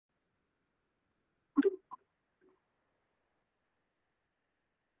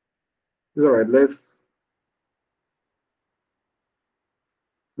It's all right.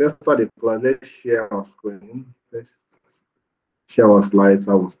 Let's start the class. Let's share our screen. Let's share our slides.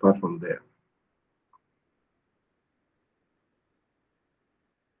 I will start from there.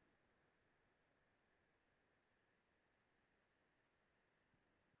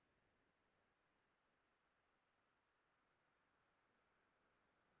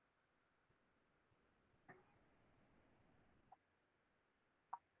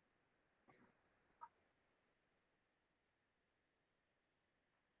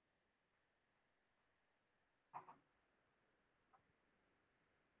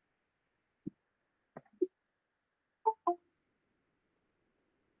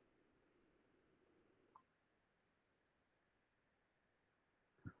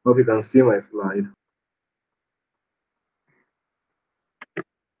 Hope you can see my slide.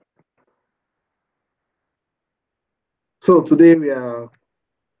 So today we are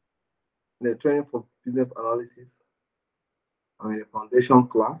in the training for business analysis and a foundation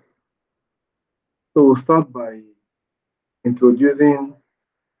class. So we'll start by introducing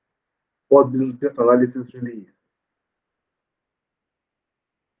what business analysis really is.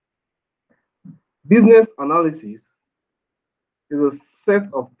 Business analysis is a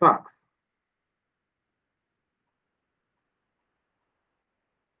set of tasks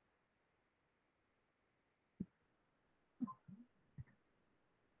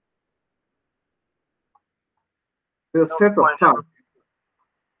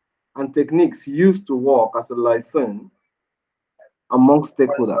and techniques used to work as a liaison among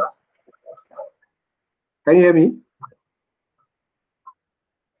stakeholders. Can you hear me?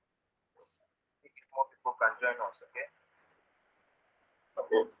 More people can join us, okay?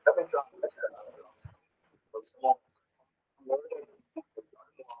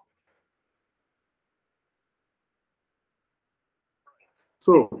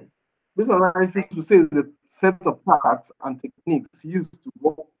 So, business analysis to say the set of tasks and techniques used to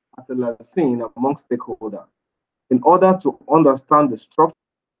work as a liaison among stakeholders in order to understand the structure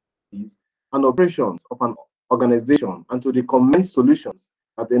and operations of an organization and to recommend solutions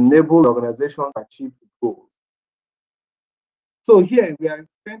that enable the organization to achieve its goals. So here we are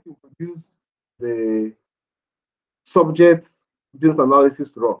trying to introduce the subject business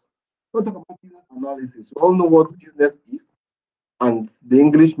analysis to us. We'll talk about business analysis. We all know what business is and the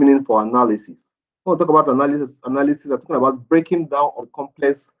English meaning for analysis. When we talk about analysis, we're talking about breaking down a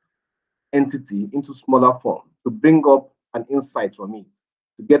complex entity into smaller form to bring up an insight from it,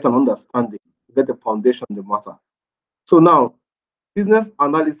 to get an understanding, to get a foundation in the matter. So now, business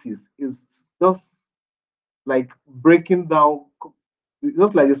analysis is just like breaking down,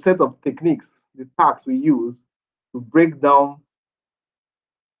 just like a set of techniques, the tasks we use to break down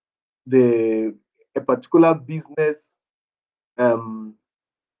a particular business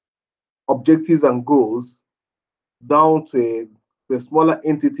objectives and goals down to a smaller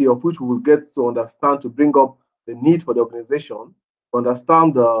entity of which we will get to understand to bring up the need for the organization, to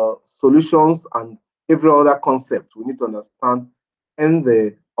understand the solutions and every other concept we need to understand in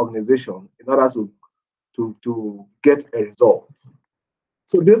the organization in order to get a result.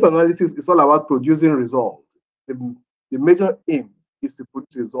 So this analysis is all about producing results. The major aim is to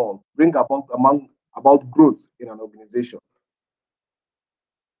produce results, bring about growth in an organization.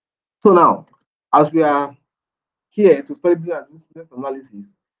 So now, as we are here to study business analysis,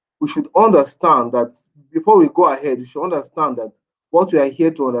 we should understand that before we go ahead, we should understand that what we are here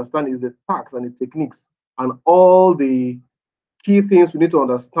to understand is the tasks and the techniques and all the key things we need to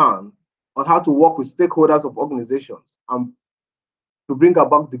understand on how to work with stakeholders of organizations and to bring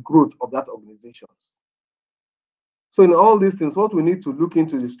about the growth of that organization. So in all these things, what we need to look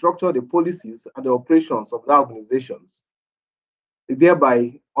into the structure, the policies, and the operations of the organizations,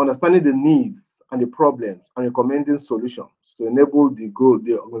 thereby understanding the needs and the problems and recommending solutions to enable the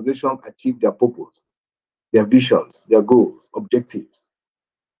organization achieve their purpose, their visions, their goals, objectives.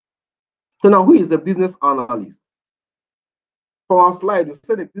 So now, who is a business analyst? For our slide, we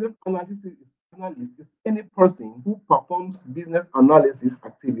said a business analyst is any person who performs business analysis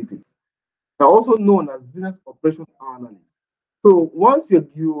activities. They're also known as business operations analysts. So once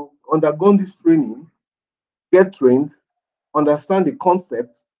you undergone this training, get trained, understand the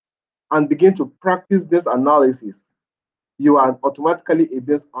concept, and begin to practice this analysis, you are automatically a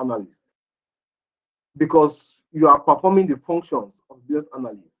business analyst because you are performing the functions of business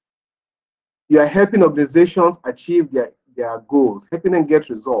analyst. You are helping organizations achieve their goals, helping them get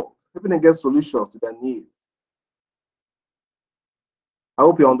results, helping them get solutions to their needs. I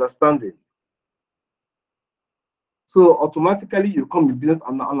hope you understand it. So automatically you become a business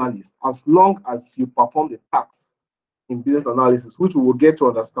analyst as long as you perform the tasks in business analysis, which we will get to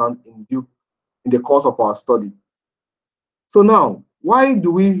understand in the course of our study. So now, why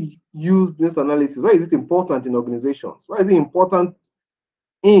do we use business analysis? Why is it important in organizations? Why is it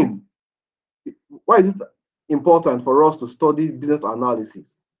important for us to study business analysis?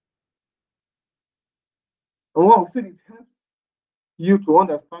 And one, we said it helps you to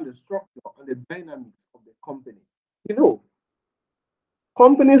understand the structure and the dynamics of the company. You know,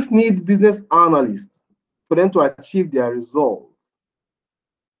 companies need business analysts for them to achieve their results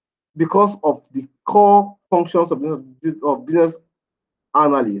because of the core functions of business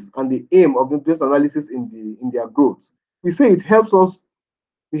analysts and the aim of the business analysis in their growth. We say it helps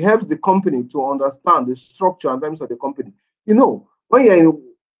the company to understand the structure and dynamics of the company. You know, when you're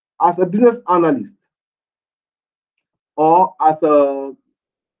as a business analyst or as a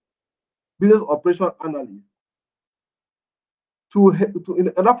business operation analyst,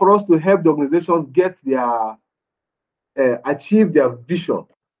 in order for us to help the organizations get their achieve their vision,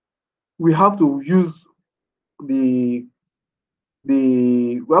 we have to use we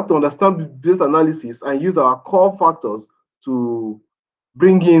have to understand business analysis and use our core factors to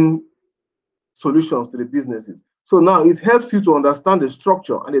bring in solutions to the businesses. So now it helps you to understand the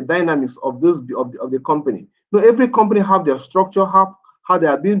structure and the dynamics of the company. So every company have their structure, how they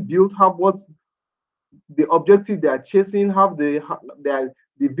are being built, have what's the objective they are chasing, have the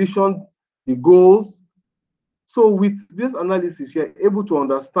vision, the goals. So with this analysis, you're able to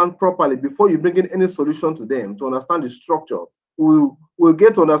understand properly before you bring in any solution to them, to understand the structure. We'll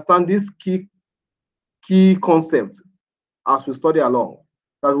get to understand these key concepts as we study along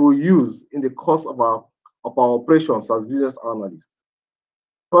that we'll use in the course of our operations as business analysts.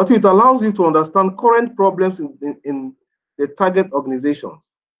 But it allows you to understand current problems in the target organizations.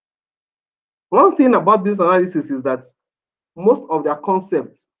 One thing about business analysis is that most of their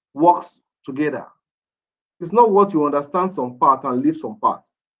concepts works together. It's not what you understand some part and leave some part,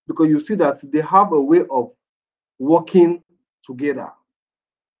 because you see that they have a way of working together.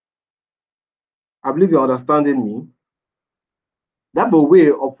 I believe you're understanding me. They have a way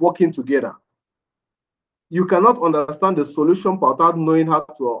of working together. You cannot understand the solution without knowing how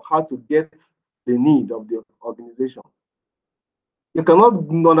to get the need of the organization. You cannot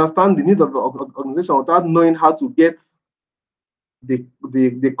understand the need of the organization without knowing how to get the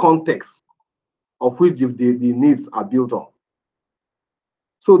context of which the needs are built on.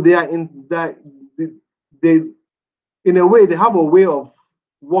 So they are in a way, they have a way of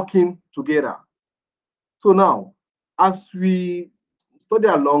working together. So now, as we study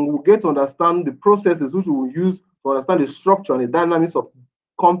along, we'll get to understand the processes which we will use to understand the structure and the dynamics of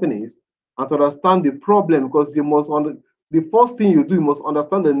companies and to understand the problem, because the first thing you do, you must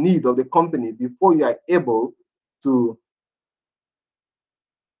understand the need of the company before you are able to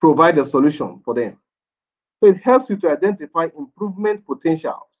provide a solution for them. So it helps you to identify improvement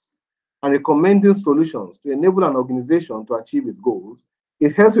potentials and recommending solutions to enable an organization to achieve its goals.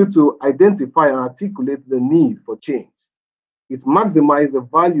 It helps you to identify and articulate the need for change. It maximizes the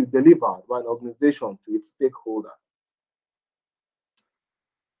value delivered by an organization to its stakeholders.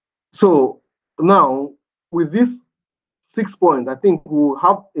 So now, with this 6 points, I think we'll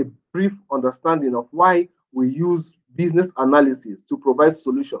have a brief understanding of why we use business analysis to provide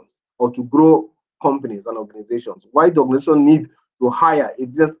solutions or to grow companies and organizations. Why the organization need to hire a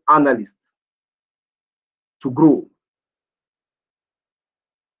business analyst to grow.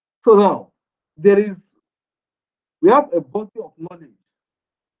 So now, we have a body of knowledge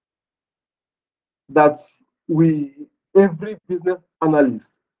that every business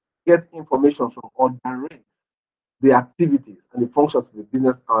analyst gets information from or direct the activities and the functions of the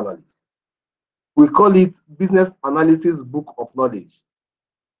business analyst. We call it business analysis book of knowledge.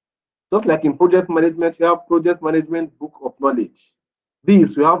 Just like in project management, you have project management book of knowledge. We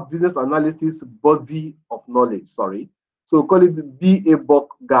have business analysis body of knowledge, sorry. So we call it the BA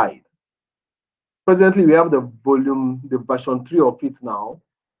book guide. Presently, we have the version 3 of it now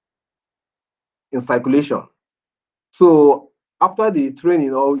in circulation. So after the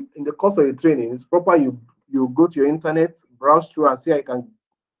training or in the course of the training, it's proper you go to your internet, browse through and see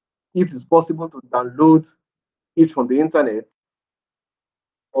if it's possible to download it from the internet,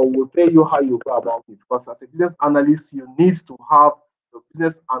 or we'll tell you how you go about it. Because as a business analyst, you need to have the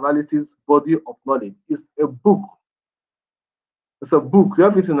business analysis body of knowledge. It's a book. It's a book. You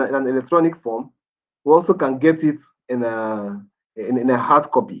have it in an electronic form. We also can get it in a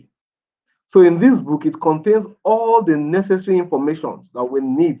hard copy. So in this book, it contains all the necessary information that we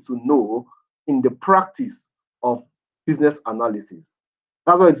need to know in the practice of business analysis.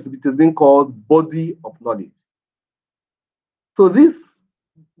 That's why it is being called body of knowledge. So this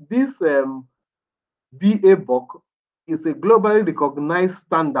BA book is a globally recognized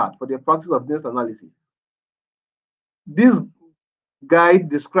standard for the practice of business analysis. This guide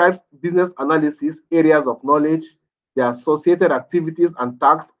describes business analysis areas of knowledge, the associated activities and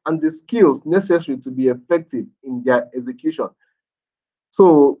tasks, and the skills necessary to be effective in their execution.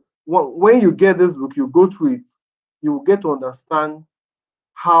 So when you get this book, you go through it, you will get to understand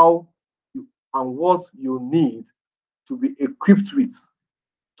how and what you need to be equipped with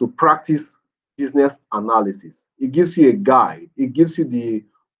to practice business analysis. It gives you a guide. It gives you the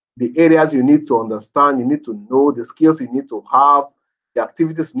areas you need to understand, you need to know, the skills you need to have, the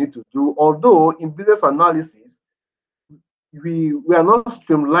activities you need to do. Although in business analysis, we are not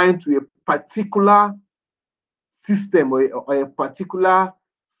streamlined to a particular system or a particular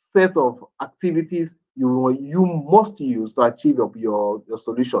set of activities you must use to achieve your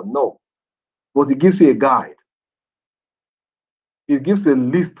solution. No, but it gives you a guide. It gives a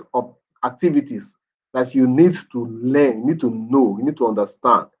list of activities that you need to learn, you need to know, you need to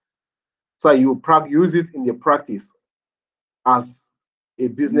understand. So you use it in your practice as a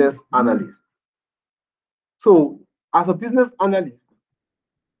business analyst. So as a business analyst,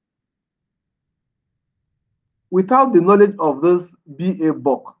 without the knowledge of this BA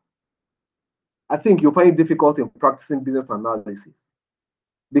book, I think you'll find it difficult in practicing business analysis.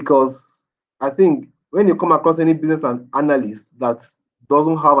 Because I think when you come across any business analyst that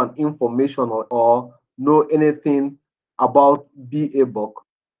doesn't have an information or know anything about BA book,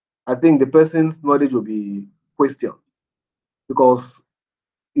 I think the person's knowledge will be questioned, because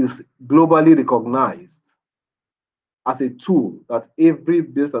it's globally recognized as a tool that every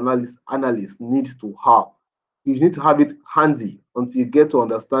business analyst needs to have. You need to have it handy until you get to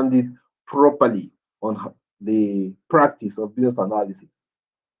understand it properly on the practice of business analysis.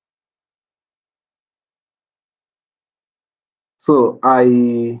 So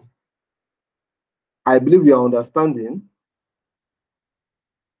I believe you are understanding.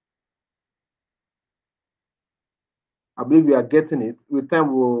 I believe we are getting it. With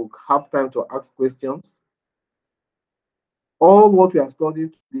time, we'll have time to ask questions. All what we are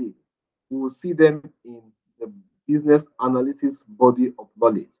studying today, we will see them in the business analysis body of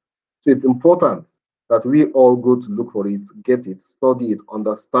knowledge. So it's important that we all go to look for it, get it, study it,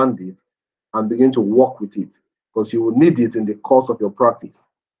 understand it, and begin to work with it, because you will need it in the course of your practice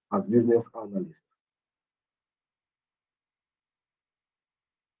as business analyst.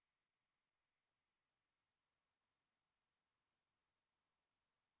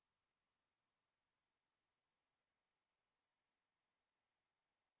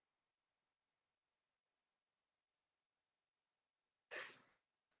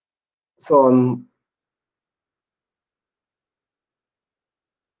 So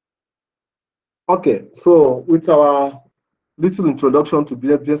okay, so with our little introduction to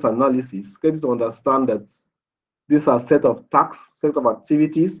business analysis, get to understand that these are set of tasks, set of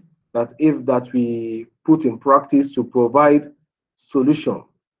activities that we put in practice to provide solution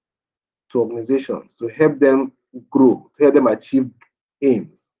to organizations, to help them grow, to help them achieve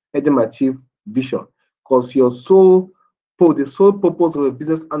aims, help them achieve vision. Because the sole purpose of a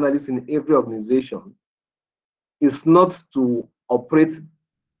business analyst in every organization is not to operate,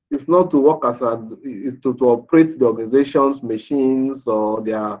 it's not to work as to operate the organization's machines or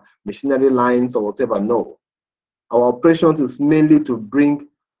their machinery lines or whatever. No. Our operations is mainly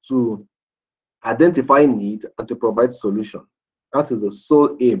to identify need and to provide solution. That is the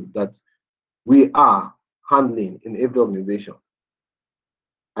sole aim that we are handling in every organization.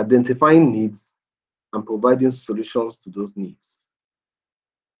 Identifying needs and providing solutions to those needs.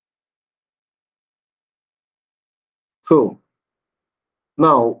 So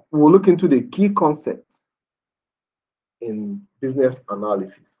now we'll look into the key concepts in business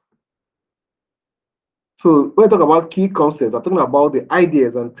analysis. So when I talk about key concepts, I'm talking about the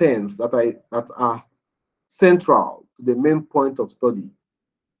ideas and terms that are central to the main point of study.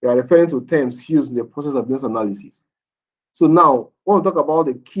 We are referring to terms used in the process of business analysis. So now, when we talk about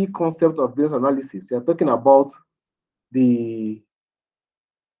the key concept of business analysis, we are talking about the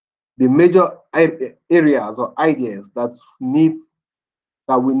major areas or ideas that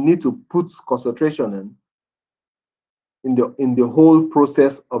we need to put concentration in the whole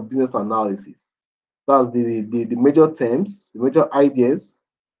process of business analysis. That's the major terms, the major ideas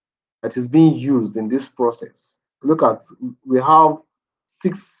that is being used in this process. Look at, we have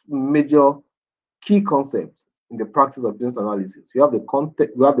 6 major key concepts in the practice of business analysis. You have the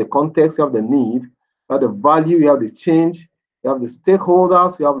context, you have the need, you have the value, you have the change, you have the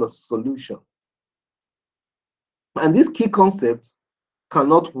stakeholders, you have the solution. And these key concepts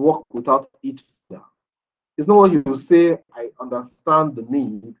cannot work without each other. It's not what you say, I understand the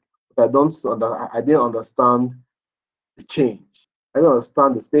need, but I didn't understand the change. I don't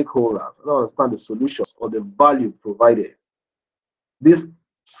understand the stakeholders. I don't understand the solutions or the value provided. These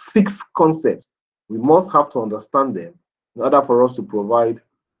 6 concepts, we must have to understand them in order for us to provide,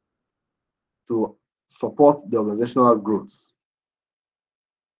 to support the organizational growth.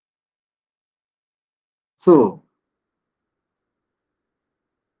 So,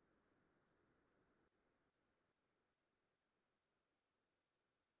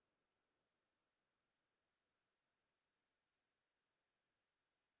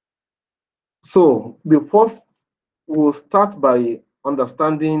 the first, we'll start by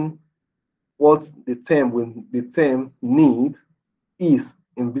understanding what the term need is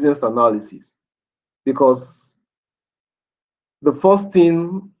in business analysis. Because the first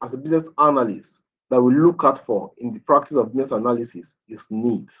thing as a business analyst that we look at for in the practice of business analysis is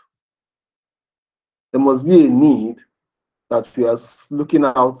need. There must be a need that we are looking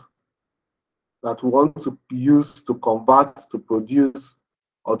out, that we want to use to convert, to produce,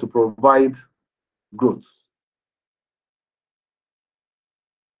 or to provide growth.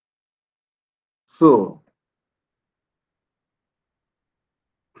 So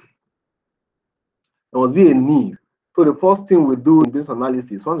there must be a need. So the first thing we do in this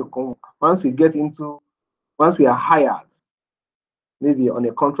analysis, once we are hired, maybe on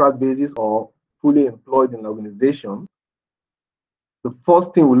a contract basis or fully employed in an organization, the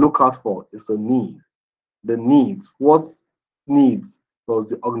first thing we look out for is a need. The needs. What needs does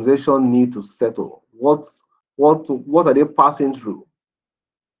the organization need to settle? What are they passing through?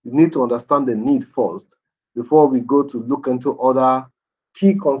 You need to understand the need first before we go to look into other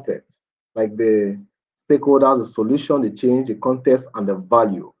key concepts like the stakeholders, the solution, the change, the context, and the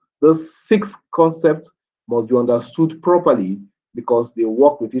value. Those 6 concepts must be understood properly because they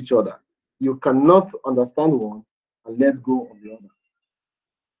work with each other. You cannot understand one and let go of the other.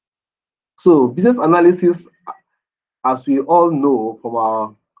 So business analysis, as we all know from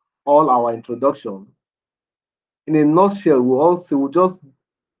all our introduction, in a nutshell, we'll just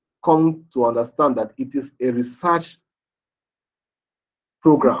come to understand that it is a research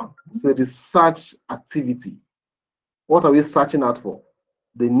program. It's a research activity. What are we searching out for?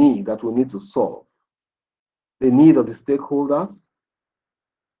 The need that we need to solve. The need of the stakeholders,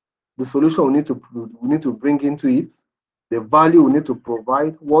 the solution we need to bring into it, the value we need to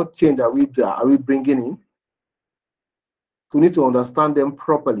provide, what change are we bringing in. We need to understand them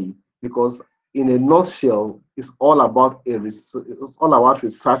properly because in a nutshell, it's all about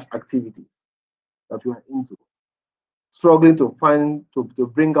research activities that we are into. Struggling to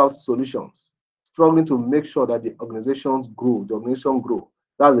bring out solutions, struggling to make sure that the organization grow.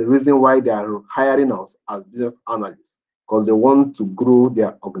 That's the reason why they are hiring us as business analysts, because they want to grow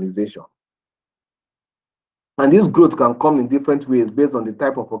their organization. And this growth can come in different ways based on the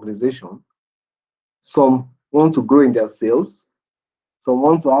type of organization. Some want to grow in their sales. Some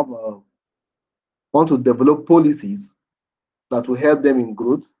want to develop policies that will help them in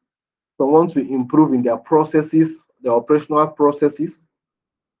growth. Some want to improve in their processes, their operational processes,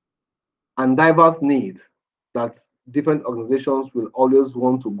 and diverse needs that different organizations will always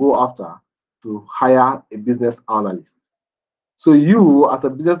want to go after to hire a business analyst. So you, as a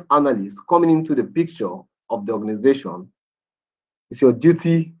business analyst, coming into the picture of the organization, it's your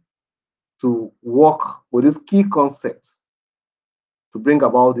duty to work with these key concepts to bring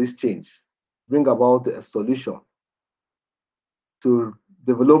about this change, bring about a solution, to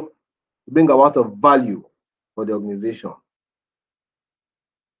bring about a value for the organization.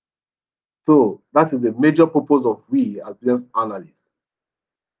 So that is the major purpose of we as business analysts.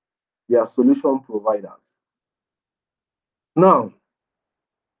 We are solution providers. Now,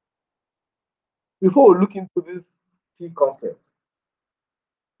 before we look into this key concept,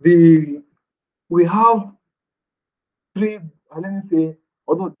 we have 3, let me say,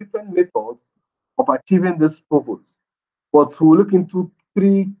 although different methods of achieving this purpose, but we'll look into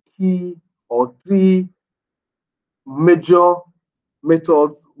 3 major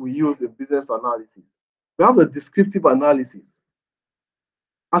methods we use in business analysis. We have the descriptive analysis.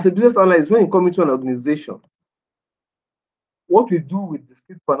 As a business analyst, when you come into an organization, what we do with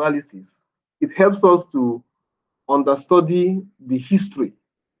descriptive analysis, it helps us to understudy the history,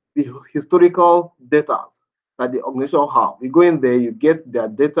 the historical data that the organization have. You go in there, you get their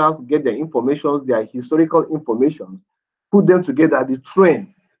data, get their information, their historical information, put them together, the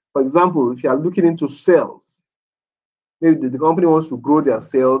trends. For example, if you are looking into sales, maybe the company wants to grow their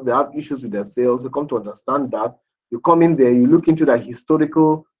sales, they have issues with their sales, you come to understand that. You come in there, you look into the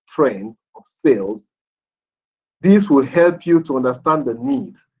historical trend of sales. This will help you to understand the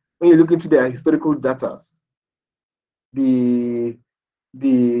need. When you look into their historical data, the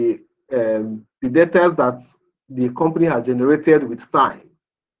data that the company has generated with time,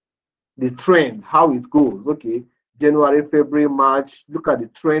 the trend, how it goes. Okay, January, February, March. Look at the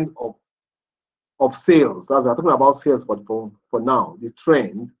trend of sales. As we're talking about sales for now, the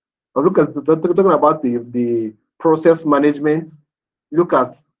trend. Or look at talking about the process management. Look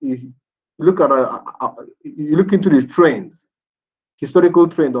at you look into the trends, historical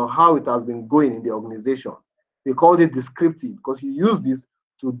trend on how it has been going in the organization. We call it descriptive because you use this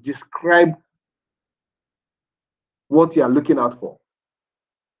to describe what you are looking out for.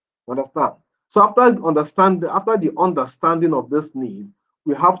 Understand? So after the understanding of this need,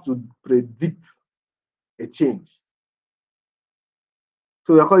 we have to predict a change.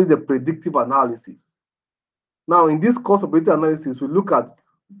 So we are calling it the predictive analysis. Now, in this course of predictive analysis, we look at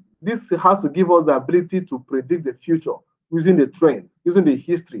this has to give us the ability to predict the future using the trend, using the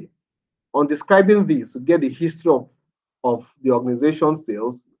history. On describing this, we get the history of the organization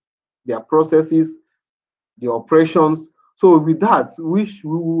sales, their processes, the operations. So with that, we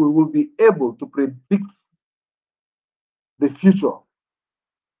will be able to predict the future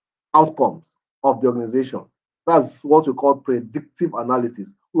outcomes of the organization. That's what we call predictive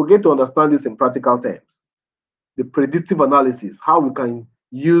analysis. We'll get to understand this in practical terms. The predictive analysis, how we can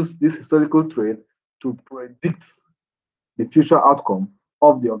use this historical trend to predict the future outcome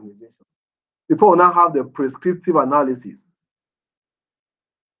of the organization. Before we now have the prescriptive analysis.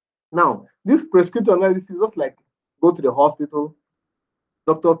 Now, this prescriptive analysis is just like go to the hospital,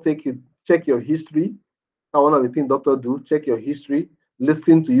 doctor check your history. That's one of the things doctors do, check your history,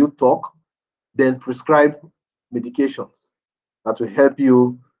 listen to you talk, then prescribe medications that will help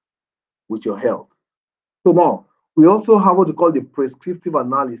you with your health. So now, we also have what we call the prescriptive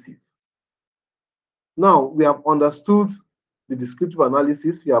analysis. Now, we have understood the descriptive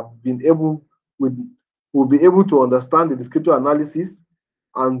analysis. We'll be able to understand the descriptive analysis.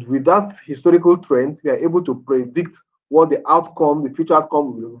 And with that historical trend, we are able to predict what the outcome, the future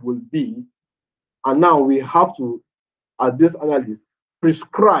outcome will be. And now we have to, at this analysis,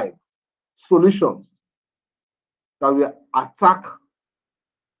 prescribe solutions that will attack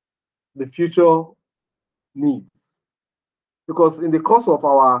the future needs. Because in the course of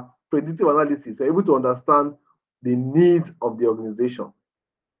our predictive analysis, we're able to understand the need of the organization,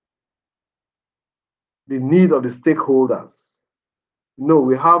 the need of the stakeholders.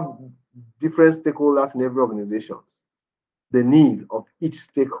 We have different stakeholders in every organization, the need of each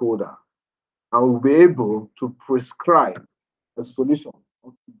stakeholder, and we'll be able to prescribe a solution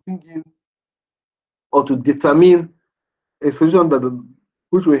or to bring in or to determine a solution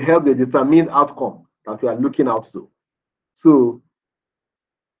which will help the determined outcome that we are looking out to. So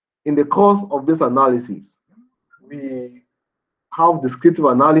in the course of this analysis, we have descriptive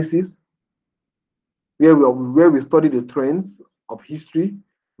analysis where we study the trends of history.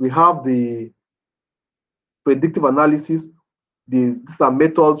 We have the predictive analysis. These are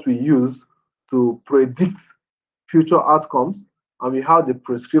methods we use to predict future outcomes. And we have the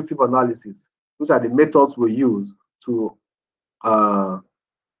prescriptive analysis, which are the methods we use to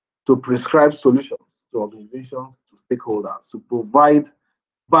prescribe solutions to organizations, to stakeholders, to provide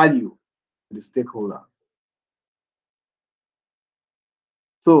value to the stakeholders.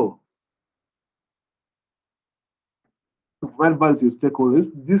 So, to provide value to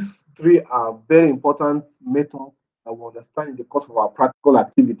stakeholders, these three are very important methods that we understand in the course of our practical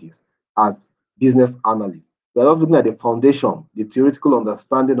activities as business analysts. We're not looking at the foundation, the theoretical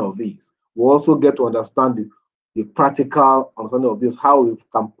understanding of these. We also get to understand the practical understanding of this, how we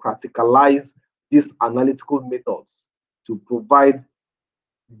can practicalize these analytical methods to provide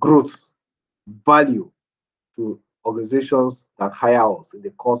growth, value to organizations that hire us in the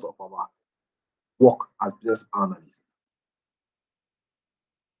course of our work as business analysts.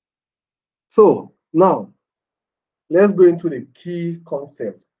 So now, let's go into the key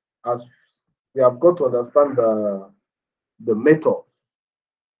concept as we have got to understand the method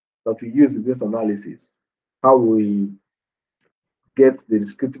that we use in this analysis, how we get the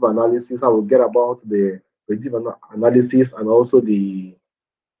descriptive analysis, how we get about the predictive analysis, and also the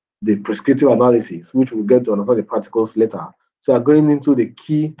prescriptive analysis, which we'll get to understand the practicals later. So we're going into the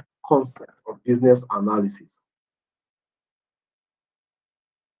key concept of business analysis.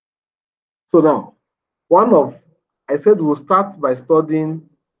 So now, I said we'll start by studying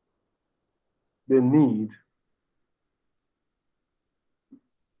the need,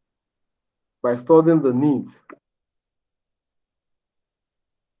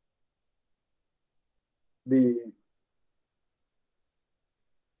 the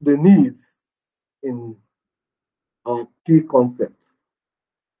need in our key concepts.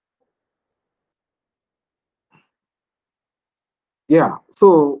 Yeah,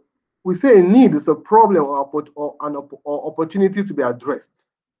 so we say a need is a problem or opportunity to be addressed.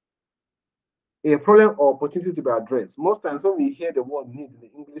 A problem or opportunity to be addressed. Most times when we hear the word need in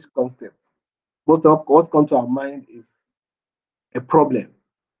the English concept, most of what comes to our mind is a problem.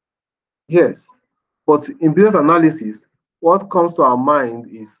 Yes, but in business analysis, what comes to our mind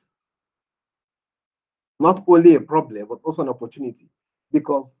is not only a problem, but also an opportunity,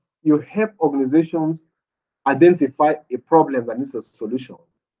 because you help organizations identify a problem that needs a solution,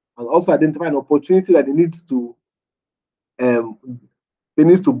 and also identify an opportunity that um, they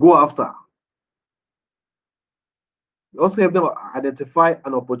need to go after. You also help them identify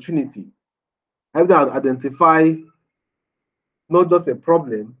an opportunity, help them identify not just a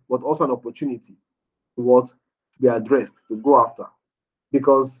problem, but also an opportunity to what to be addressed, to go after.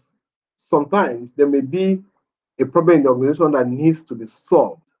 Because sometimes there may be a problem in the organization that needs to be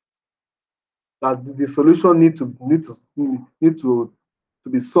solved, that the solution need to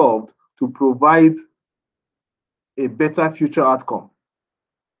be solved to provide a better future outcome.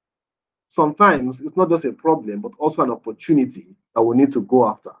 Sometimes it's not just a problem, but also an opportunity that we need to go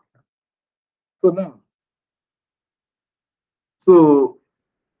after. So now, so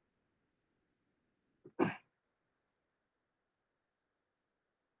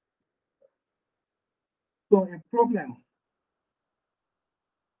a problem.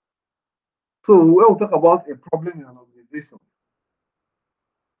 So when we talk about a problem in an organization,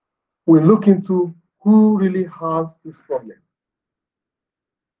 we look into who really has this problem,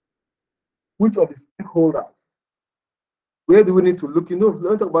 which are the stakeholders. Where do we need to look? When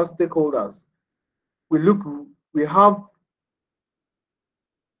we talk about stakeholders, we have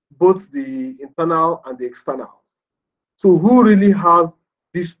both the internal and the external. So who really has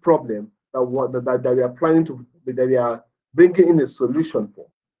this problem that we are planning to, that we are bringing in a solution for?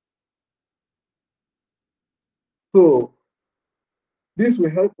 So this will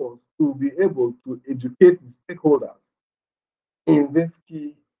help us to be able to educate the stakeholders in this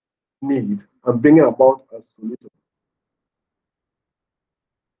key need and bring about a solution.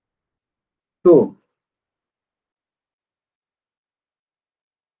 So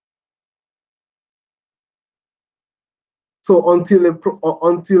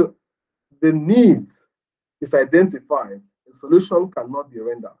until the need is identified, a solution cannot be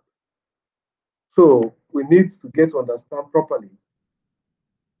rendered. So we need to get to understand properly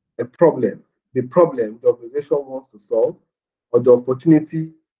the problem the organization wants to solve, or the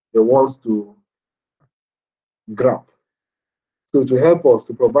opportunity they wants to grab. So to help us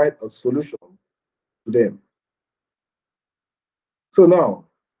to provide a solution to them. So now,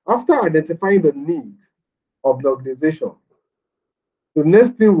 after identifying the need of the organization, the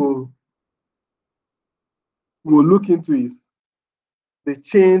next thing we'll look into is the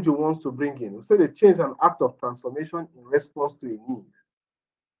change we want to bring in. So the change is an act of transformation in response to a need.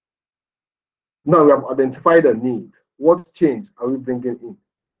 Now we have identified a need. What change are we bringing in?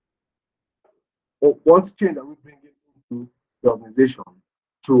 Or what change are we bringing into the organization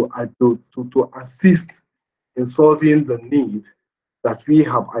to assist in solving the need that we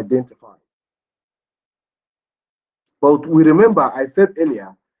have identified? But we remember I said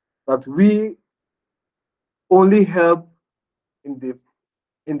earlier that we only help in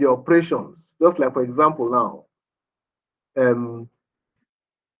the operations. Just like, for example, now,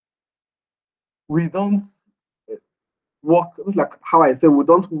 we don't work, like how I said,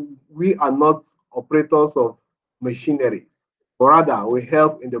 we are not operators of machineries, but rather we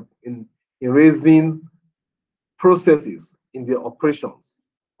help in raising processes in the operations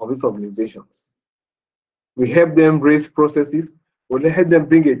of these organizations. We help them raise processes. We help them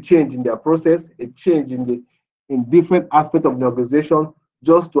bring a change in their process, a change in different aspects of the organization,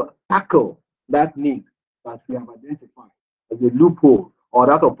 just to tackle that need that we have identified as a loophole, or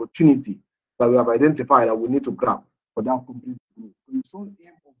that opportunity that we have identified that we need to grab for that complete growth. So the sole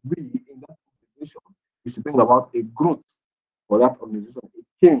aim of we in that organization is to bring about a growth for that organization,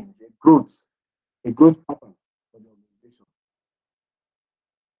 a change, a growth pattern for the organization.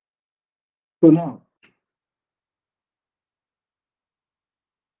 So now,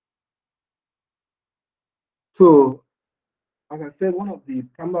 as I said, one of the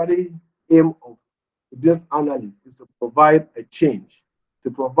primary aim of the business analyst is to provide a change, to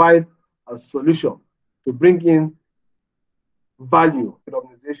provide a solution, to bring in value to the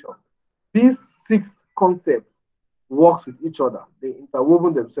organization. These 6 concepts work with each other. They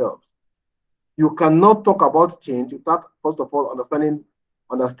interwoven themselves. You cannot talk about change without, first of all,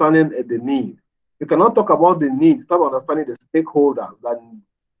 understanding the need. You cannot talk about the need without understanding the stakeholders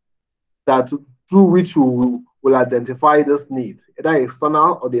that through which we will identify this need, either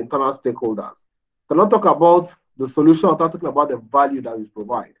external or the internal stakeholders. You cannot talk about the solution, I'm not talking about the value that we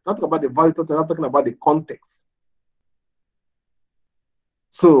provide. I'm not talking about the value, I'm not talking about the context.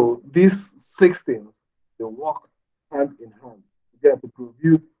 So these 6 things, they work hand in hand together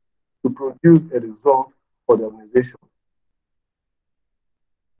to produce a result for the organization,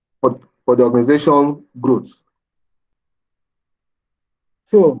 for the organization growth.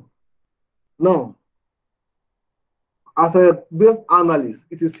 So now, as a business analyst,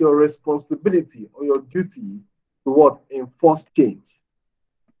 it is your responsibility or your duty to what? Enforce change.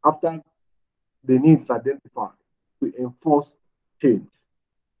 After the needs identified, to enforce change.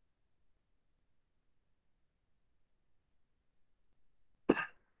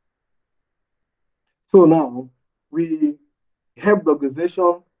 So now we help the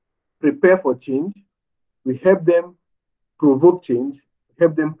organization prepare for change, we help them provoke change,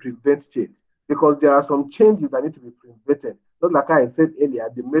 help them prevent change. Because there are some changes that need to be prevented. Just like I said earlier,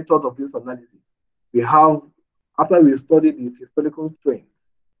 the method of this analysis. We have, after we study the historical trends,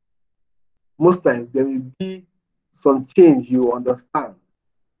 most times there will be some change you understand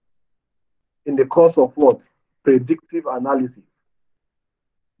in the course of what? Predictive analysis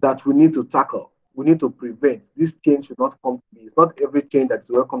that we need to tackle. We need to prevent. This change should not come to be. It's not every change that is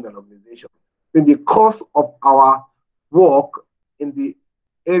welcome in an organization. In the course of our work in the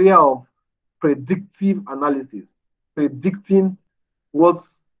area of predictive analysis, predicting what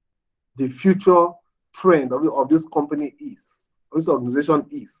the future trend of this company is, of this organization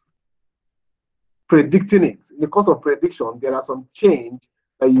is, predicting it. In the course of prediction, there are some change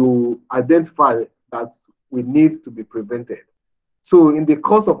that you identify that we need to be prevented. So in the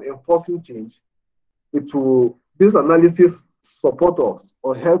course of enforcing change, this analysis support us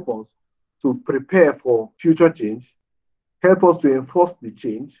or help us to prepare for future change, help us to enforce the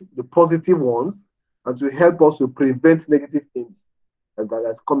change, the positive ones, and to help us to prevent negative change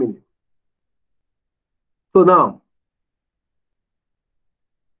that's coming in. So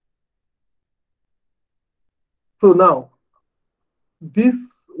now, this,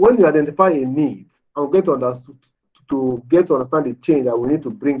 when you identify a need and get to understand the change that we need to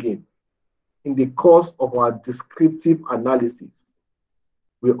bring in the course of our descriptive analysis,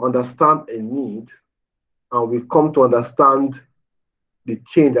 we understand a need and we come to understand the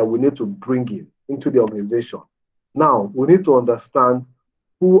change that we need to bring into the organization. Now, we need to understand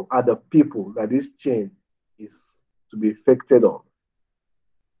who are the people that this change is to be affected on.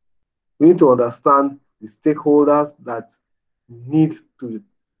 We need to understand the stakeholders that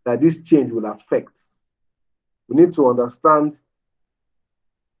this change will affect. We need to understand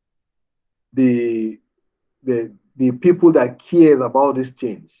the people that cares about this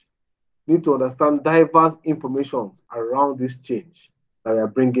change. We need to understand diverse information around this change that we are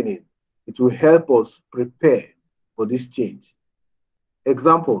bringing in. It will help us prepare for this change.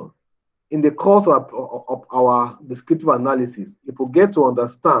 Example, in the course of our descriptive analysis, if we get to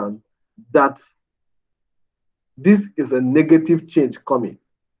understand that this is a negative change coming,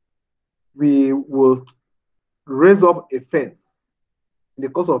 we will raise up a fence in the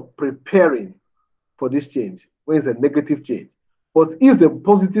course of preparing for this change when it's a negative change. But if it's a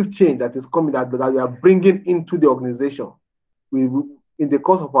positive change that is coming that we are bringing into the organization, in the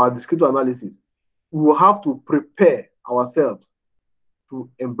course of our descriptive analysis, we will have to prepare ourselves to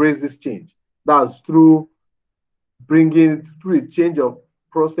embrace this change. That's through a change of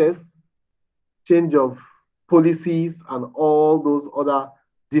process, change of policies, and all those other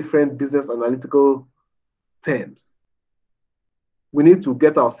different business analytical terms. We need to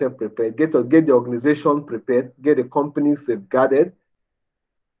get ourselves prepared, get the organization prepared, get the company safeguarded.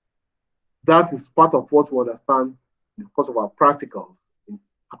 That is part of what we understand because of our practicals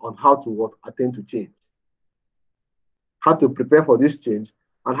on how to attend to change, how to prepare for this change,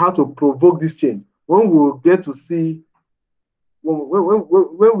 and how to provoke this change. When we will get to see, when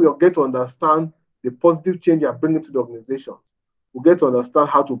we will get to understand the positive change you are bringing to the organization, we'll get to understand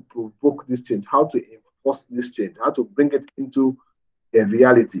how to provoke this change, how to enforce this change, how to bring it into a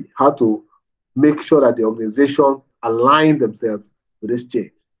reality, how to make sure that the organizations align themselves with this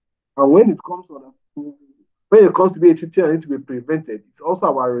change. And when it comes to be a change that needs to be prevented, it's also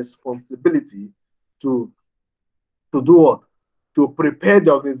our responsibility to do what? To prepare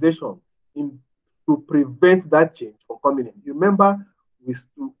the organization to prevent that change from coming in. You remember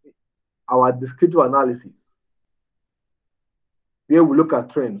our descriptive analysis, where we look at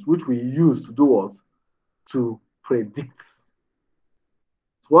trends, which we use to do what? To predict.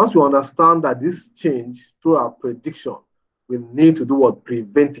 So once we understand that this change through our prediction, we need to do what?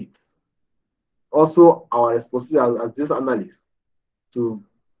 Prevent it. Also, our responsibility as business analysts to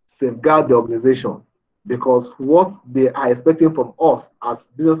safeguard the organization, because what they are expecting from us as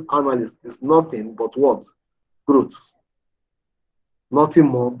business analysts is nothing but what? growth. Nothing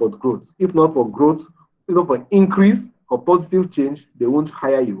more but growth. If not for growth, if not for increase or positive change, they won't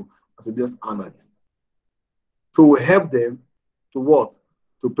hire you as a business analyst. So we help them to what?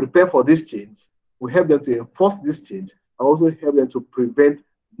 To prepare for this change. We help them to enforce this change, and also help them to prevent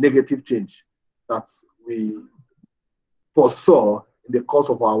negative change that we foresaw in the course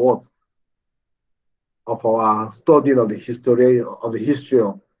of our what? Of our studying of the history of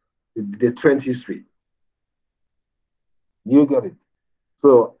the trend history. Do you get it?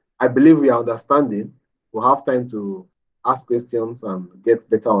 So I believe we are understanding. We'll have time to ask questions and get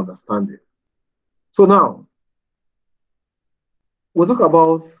better understanding. So now, we'll talk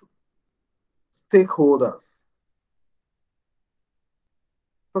about stakeholders.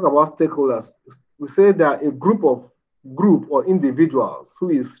 Talk about stakeholders. We say that a group or individuals who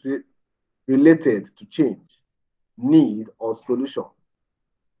is related to change, need, or solution.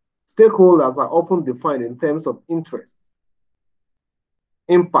 Stakeholders are often defined in terms of interest,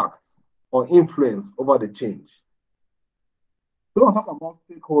 impact, or influence over the change. We don't talk about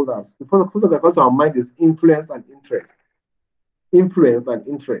stakeholders. The first thing that comes to our mind is influence and interest. Influence and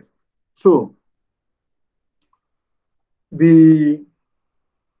interest. So, the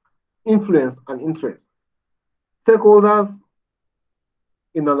influence and interest. Stakeholders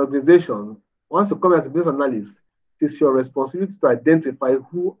in an organization, once you come as a business analyst, it's your responsibility to identify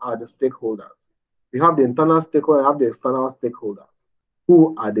who are the stakeholders. You have the internal stakeholders, you have the external stakeholders.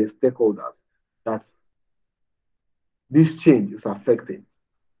 Who are the stakeholders that this change is affecting?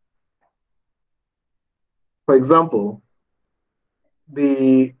 For example,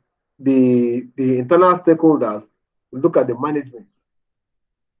 the internal stakeholders will look at the management,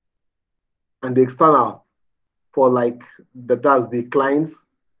 and the external for like that's the clients,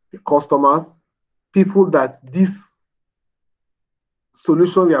 the customers, people that this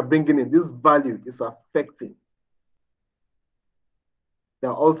solution we are bringing in, this value is affecting. They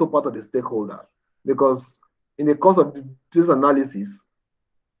are also part of the stakeholders, because in the course of this analysis,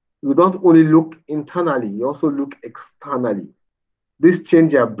 you don't only look internally, you also look externally. This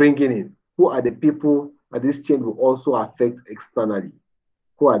change you are bringing in, who are the people that this change will also affect externally?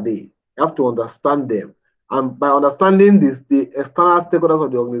 Who are they? You have to understand them. And by understanding this, the external stakeholders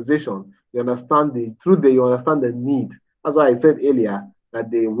of the organization, you understand you understand the need. That's why I said earlier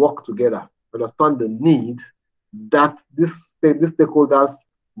that they work together. Understand the need that these stakeholders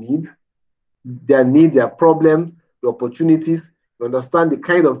need, their problems, the opportunities. You understand the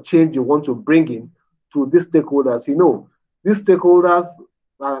kind of change you want to bring in to these stakeholders. You know, these stakeholders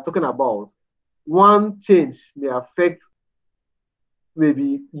that I'm talking about, one change may affect, may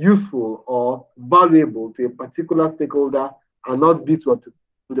be useful or valuable to a particular stakeholder and not be to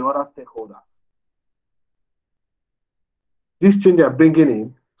the other stakeholder. This change they are bringing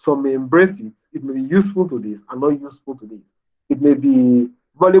in, some may embrace it. It may be useful to this and not useful to this. It may be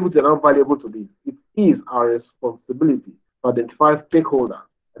valuable to and not valuable to this. It is our responsibility to identify stakeholders,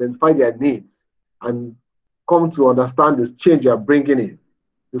 identify their needs, and come to understand this change you are bringing in,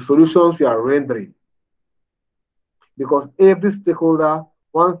 the solutions we are rendering. Because every stakeholder,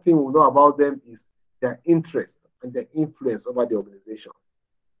 one thing we know about them is their interest and their influence over the organization.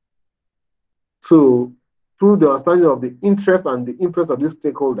 So, through the understanding of the interest and the influence of these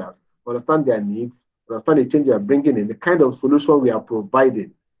stakeholders, understand their needs, understand the change we are bringing in, the kind of solution we are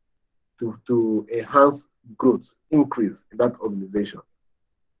providing to enhance growth, increase in that organization.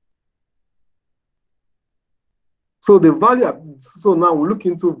 So the value, so now we look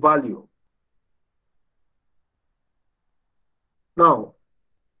into value. Now,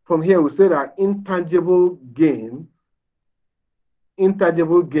 from here we say that intangible gains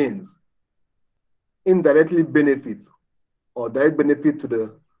indirectly benefit or direct benefit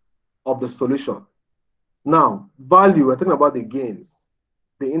to of the solution. Now, value, we're talking about the gains,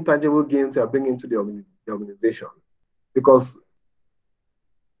 the intangible gains we are bringing to the organization, because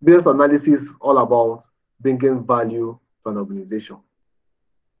business analysis is all about bringing value to an organization.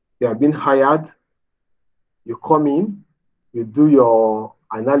 You have been hired, you come in, you do your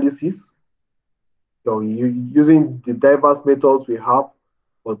analysis, you're using the diverse methods we have,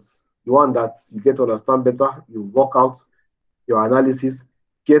 but the one that you get to understand better, you work out your analysis,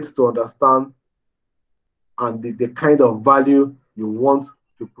 get to understand and the kind of value you want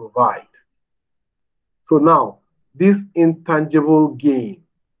to provide. So now, this intangible gain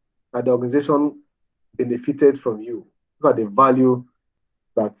that the organization benefited from you, these are the value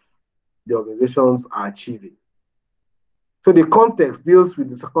that the organizations are achieving. So the context deals with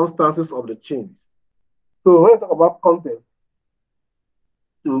the circumstances of the change. So when we talk about context,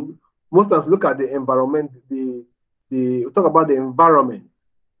 most of us look at the environment, we talk about the environment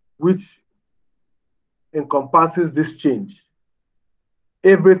which encompasses this change.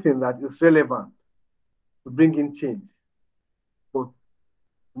 Everything that is relevant to bring in change, but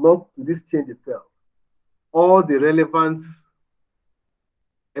not to this change itself. All the relevant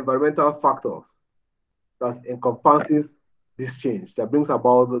environmental factors that encompasses this change, that brings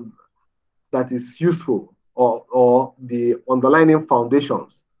about, that is useful, or the underlying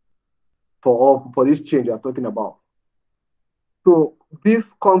foundations for this change we are talking about. So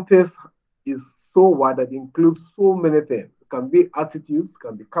this context is so wide that it includes so many things. It can be attitudes, it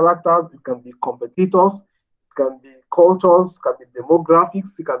can be characters, it can be competitors, it can be cultures, it can be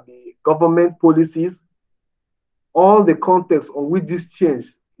demographics, it can be government policies. All the context on which this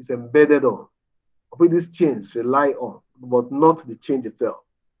change is embedded on, which this change rely on, but not the change itself.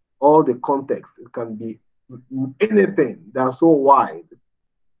 All the context, it can be anything. They are so wide.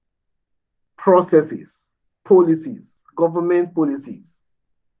 Processes, policies, government policies.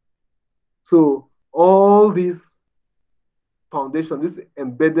 So all these foundations, these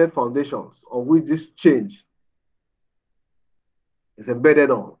embedded foundations on which this change is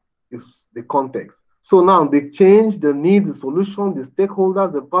embedded on, is the context. So now the change, the need, the solution, the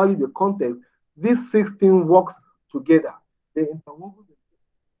stakeholders, the value, the context, these 16 works together. They interwoven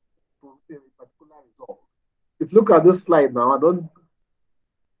to a particular result. If you look at this slide now,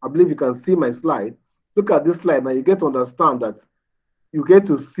 I believe you can see my slide. Look at this slide now, you get to understand that you get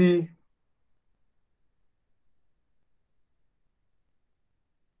to see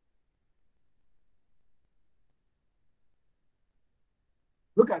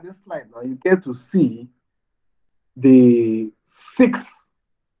look at this slide now, you get to see the six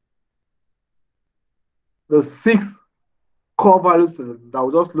core values that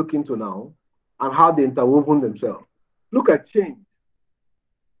we'll just look into now and how they interwoven themselves. Look at change.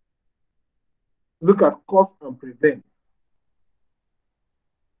 Look at cause and prevent.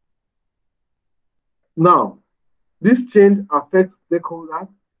 Now, this change affects stakeholders.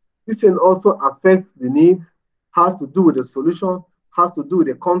 This change also affects the needs, has to do with the solution, has to do with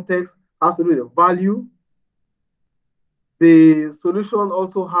the context, has to do with the value. The solution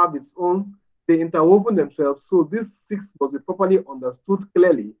also have its own, they interwoven themselves. So these six must be properly understood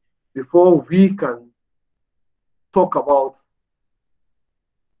clearly before we can talk about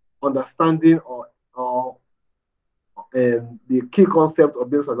understanding or the key concept of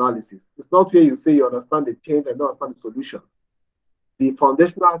this analysis. It's not where you say you understand the change and don't understand the solution. The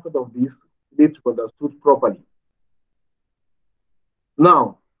foundational aspect of this needs to be understood properly.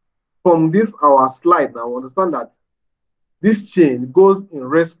 Now, from this our slide now, understand that this change goes in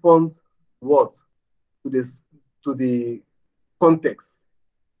response what to the context.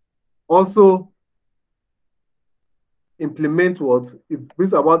 Also implement what it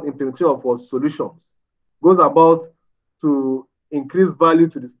brings about implementation of what solutions, goes about to increase value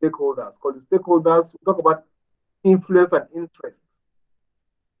to the stakeholders, because the stakeholders, we talk about influence and interest.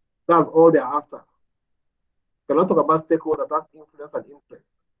 That's all they're after. We cannot talk about stakeholders, that's influence and interest.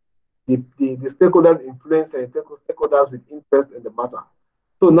 The stakeholders influence and stakeholders with interest in the matter.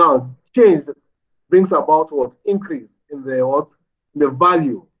 So now change brings about what increase in the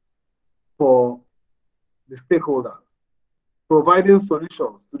value for the stakeholders, providing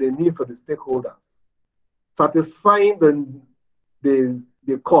solutions to the needs of the stakeholders, satisfying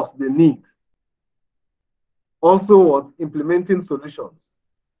the cost, the need. Also what implementing solutions,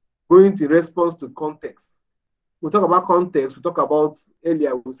 going to response to context. We talk about context, we talk about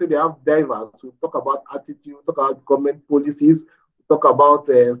earlier, we say they have drivers, we talk about attitude, we talk about government policies, we talk about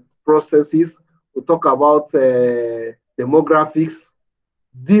processes, we talk about demographics.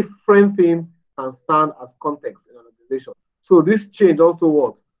 Different things can stand as context in an organization. So this change also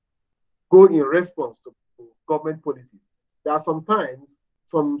what? Go in response to government policies. There are sometimes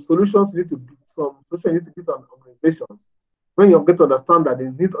some solutions need to be on organizations when you get to understand that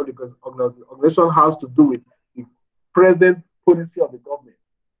the need of the organization has to do with the present policy of the government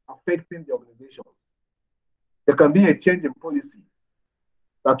affecting the organizations. There can be a change in policy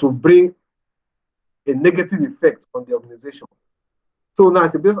that will bring a negative effect on the organization. So now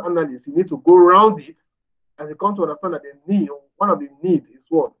as a business analyst, you need to go around it and you come to understand that one of the needs is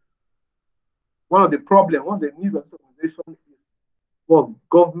what? One of the problems, one of the needs of this organization is what?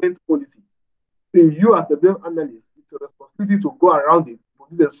 Government policy. So you as a business analyst, it's a responsibility to go around it,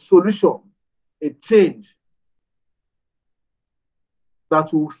 produce a solution, a change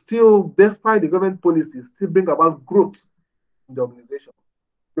that will still, despite the government policies, still bring about growth in the organization.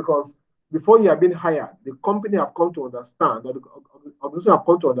 Because before you have been hired, the company have come to understand, that the organization have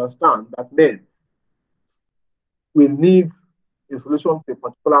come to understand that men will need a solution to a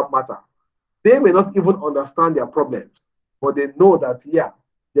particular matter. They may not even understand their problems, but they know that, yeah,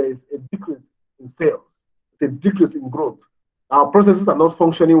 there is a decrease in sales. a decrease in growth. Our processes are not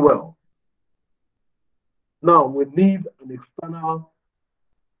functioning well. Now we need an external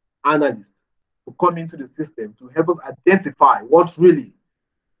analyst to come into the system to help us identify what really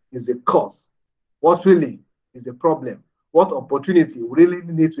is the cause, what really is the problem, what opportunity we really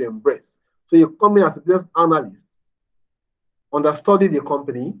need to embrace. So you come in as a business analyst, understudy the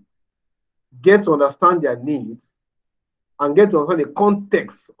company, get to understand their needs, and get to understand the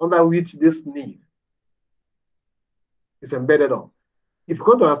context under which this need is embedded on. If you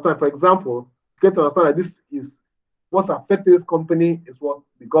come to understand, for example, get to understand that this is what's affecting this company is what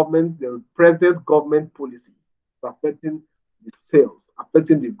the government, the present government policy is affecting the sales,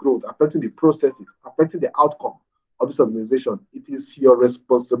 affecting the growth, affecting the processes, affecting the outcome of this organization. It is your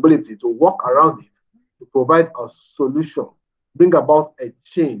responsibility to work around it, to provide a solution, bring about a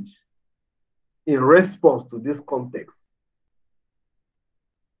change in response to this context.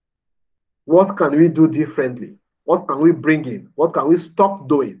 What can we do differently? What can we bring in? What can we stop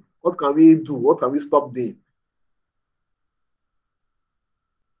doing? What can we do? What can we stop doing?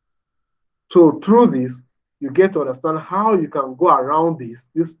 So through this, you get to understand how you can go around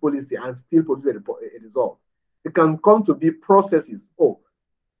this policy and still produce a result. It can come to be processes,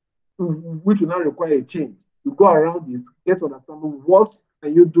 which will not require a change. You go around it, get to understand what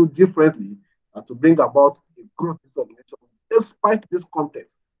can you do differently to bring about a growth in this organization, despite this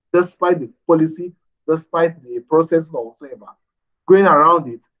context, despite the policy, despite the process or whatever. Going around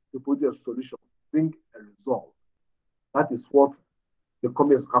it to produce a solution, bring a result. That is what the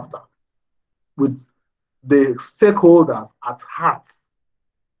company is after, with the stakeholders at heart,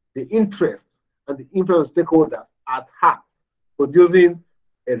 the interests and the influence of stakeholders at heart, producing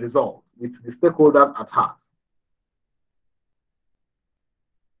a result with the stakeholders at heart.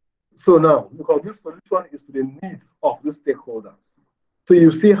 So now, because this solution is to the needs of the stakeholders. So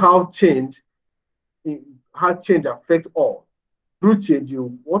you see how change affects all. Through change,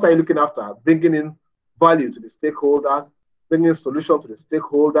 what are you looking after? Bringing in value to the stakeholders, bringing solution to the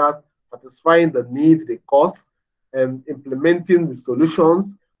stakeholders, satisfying the needs, the costs, and implementing the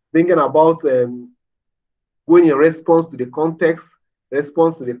solutions, bringing about going in response to the context, to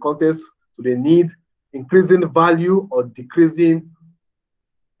the need, increasing value or decreasing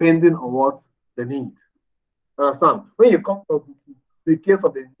depending on what the need. Understand? When you come to the case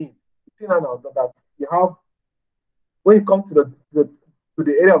of the need, you see now that you have, when you come to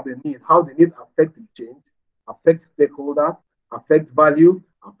the area of the need, how the need affects the change, affects stakeholders, affects value,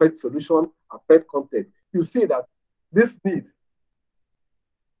 affects solution, affects context. You see that this need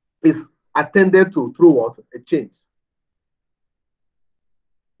is attended to through what? A change.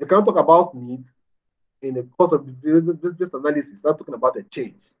 You can't talk about need in the course of this analysis, not talking about a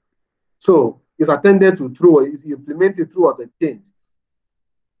change. So it's attended to through, it's implemented through a change.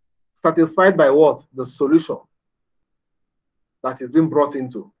 Satisfied by what? The solution that is being brought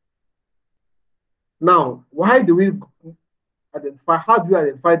into. Now, why do we identify, how do you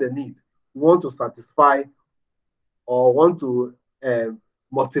identify the need? We want to satisfy or want to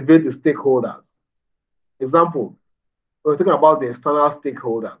motivate the stakeholders. Example, we're talking about the external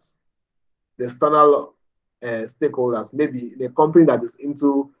stakeholders. The external stakeholders, maybe the company that is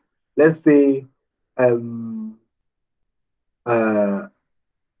into, let's say the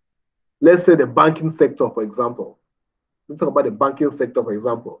banking sector, for example. We talk about the banking sector, for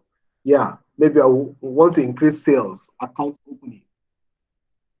example. Yeah, maybe I want to increase sales, account opening.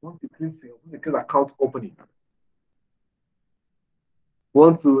 Want to increase sales, increase account opening.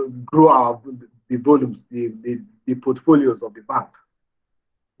 Want to grow the volumes, the portfolios of the bank.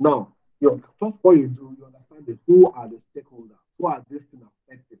 Now, first of all you do, you understand who are the stakeholders, who are this thing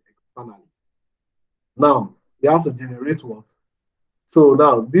affected externally. Now, you have to generate what? So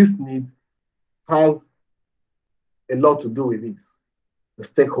now this need has a lot to do with this, the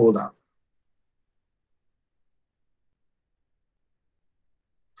stakeholders.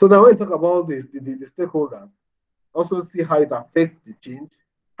 So now when we talk about this, the stakeholders, also see how it affects the change,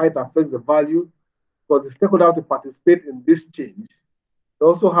 how it affects the value, because the stakeholders have to participate in this change. They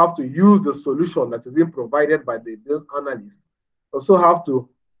also have to use the solution that is being provided by the business analyst. Also have to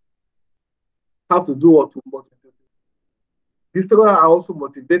do what to motivate. These stakeholders are also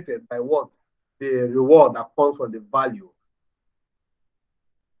motivated by what? The reward that comes from the value.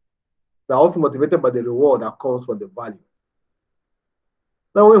 They're also motivated by the reward that comes from the value.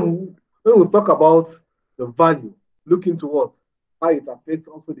 Now, when we talk about the value, look into what? How it affects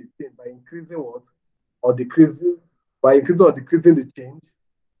also the change by increasing what? Or decreasing, by increasing or decreasing the change.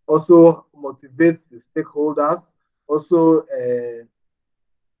 Also motivates the stakeholders. Also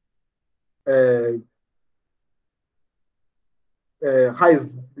how is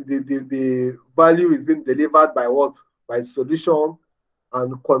the value is being delivered by what? By solution,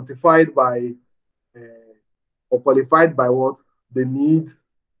 and quantified by or qualified by what? The needs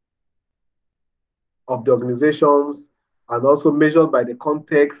of the organizations, and also measured by the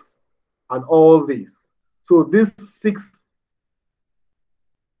context and all this. So these six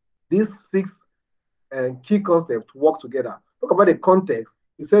key concepts work together. Talk about the context.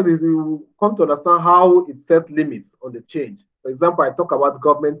 He said you come to understand how it set limits on the change. For example, I talk about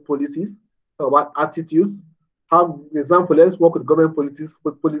government policies, talk about attitudes. How, example, let's work with government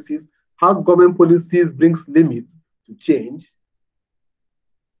policies. How government policies brings limits to change.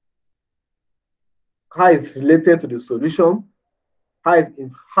 How it's related to the solution. How it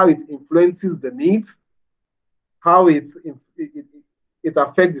influences the needs. How it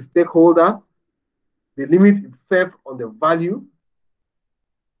affects the stakeholders. The limit it sets on the value.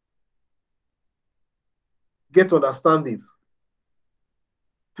 Get to understand this,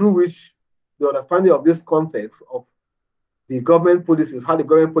 through which the understanding of this context of the government policies, how the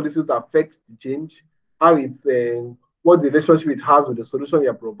government policies affect the change, how it's what the relationship it has with the solution we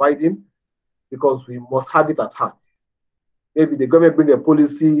are providing, because we must have it at heart. Maybe the government bring a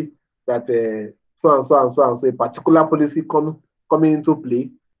policy that so and so and so and so, a particular policy coming into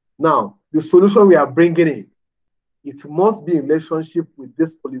play. Now, the solution we are bringing in, it must be in relationship with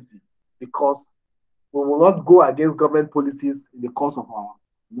this policy, because we will not go against government policies in the course of our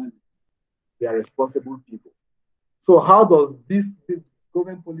life. We are responsible people. So how does this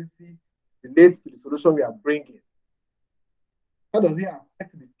government policy relate to the solution we are bringing? How does it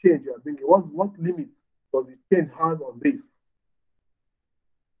affect the change you are bringing? What limits does the change have on this?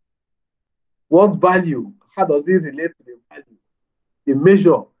 What value? How does it relate to the value? The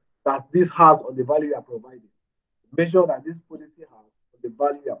measure that this has on the value you are providing. The measure that this policy has on the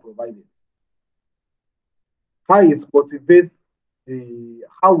value you are providing. How it motivates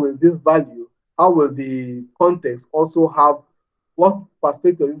how will this value, how will the context also have, what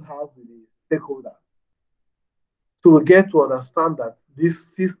perspective it has with the stakeholder. So we get to understand that these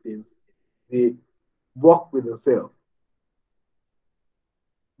systems, they work with themselves.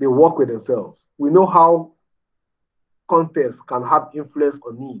 They work with themselves. We know how context can have influence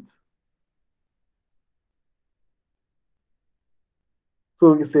on needs.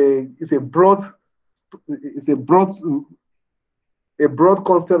 So it's a broad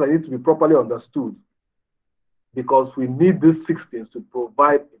concept that needs to be properly understood, because we need these six things to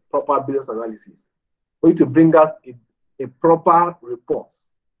provide a proper business analysis. For you to bring out a proper report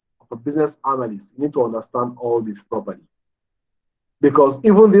of a business analyst, you need to understand all this properly. Because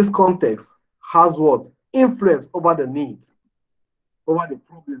even this context has what? Influence over the need, over the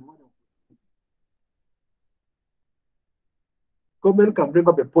problem. Government can bring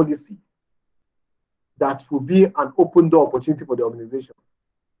up a policy that will be an open door opportunity for the organization.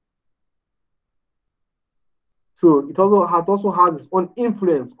 So it also has its own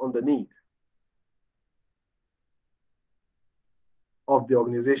influence on the need of the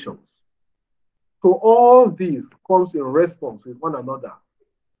organizations. So all this comes in response with one another.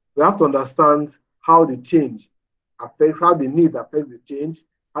 We have to understand how the change affects, how the need affects the change,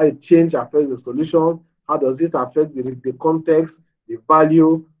 how the change affects the solution, how does it affect the context, the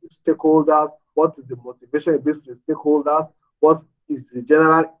value, the stakeholders, what is the motivation based on the stakeholders, what is the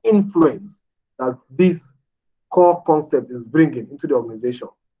general influence that this core concept is bringing into the organization.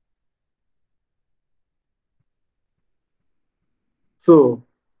 So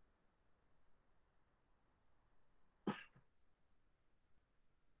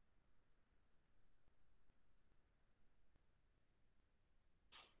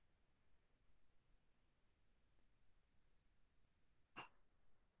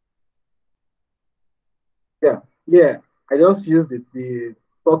yeah, I just used the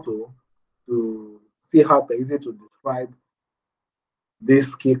photo to see how easy to describe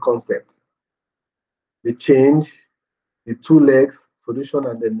this key concept. The change, the two legs, solution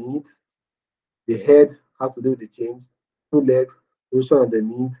and the need. The head has to do with the change, two legs, solution and the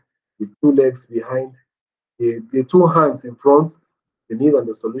need, the two legs behind, the two hands in front, the need and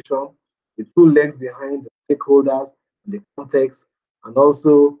the solution, the two legs behind the stakeholders, and the context, and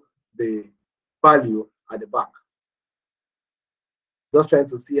also the value at the back. Just trying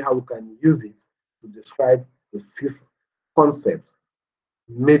to see how we can use it to describe the six concepts,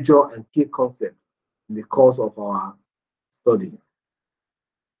 major and key concepts in the course of our study.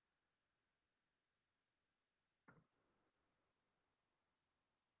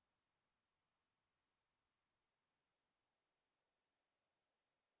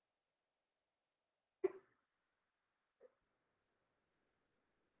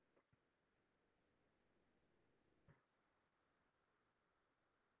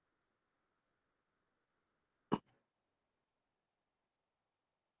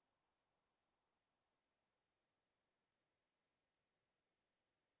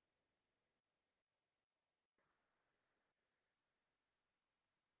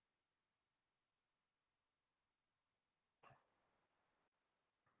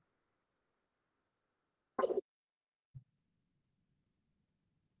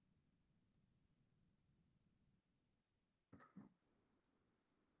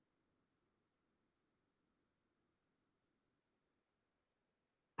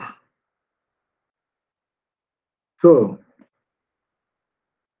 So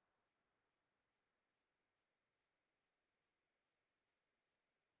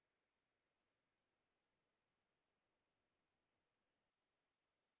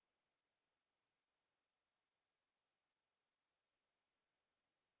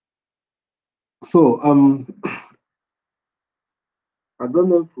I don't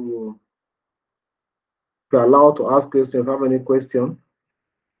know if you're allowed to ask questions. If you have any question,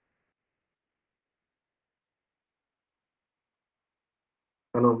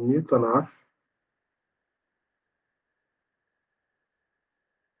 and unmute and ask.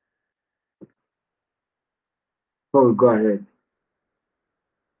 So go ahead.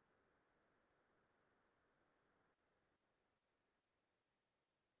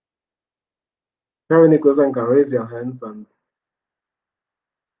 If you have any question, you can raise your hands and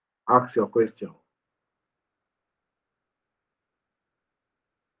ask your question.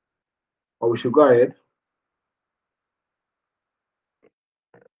 Or we should go ahead.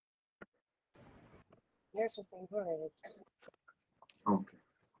 Yes, we can go ahead. Okay.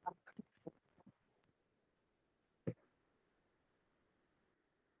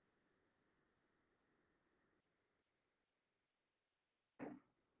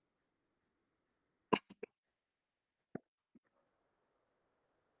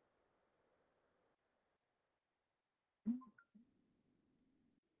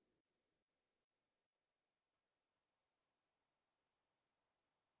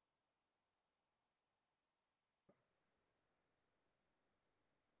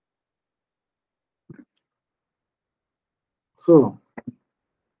 So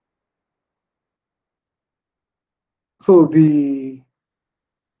the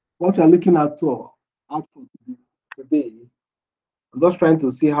what you're looking at output today, I'm just trying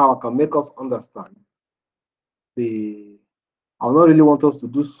to see how I can make us understand the. I not really want us to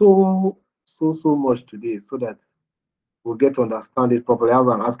do so much today, so that we'll get to understand it properly. I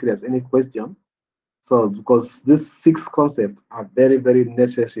can ask if there's any question. So because these 6 concepts are very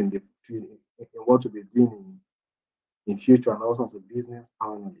necessary in what we'll be doing in future, and also as a business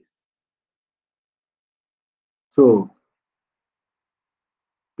analyst. So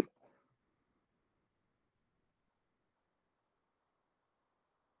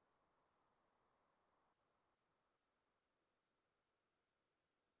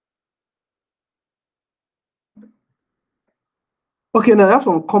okay, now I have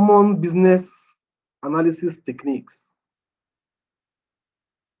some common business analysis techniques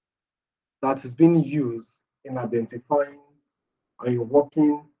that is being used in identifying and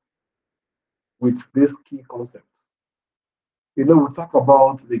working with this key concept. We talk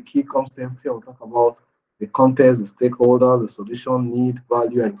about the key concepts here, we talk about the context, the stakeholder, the solution, need,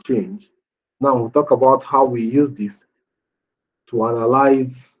 value, and change. Now we'll talk about how we use this to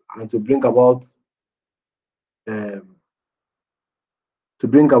analyze and um, to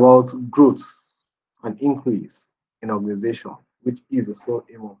bring about growth and increase in organization, which is the sole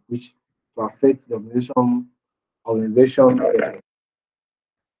aim of which to affect the organization's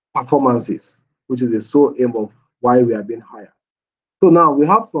performances, which is the sole aim of why we are being hired. So now we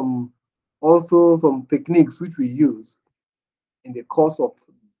have some techniques which we use in the course of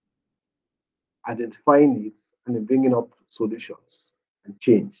identifying needs and in bringing up solutions and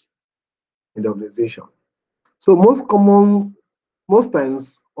change in the organization. So most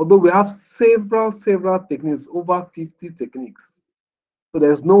times, although we have several techniques, over 50 techniques, so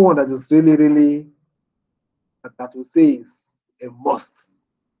there's no one that is really that will say is a must.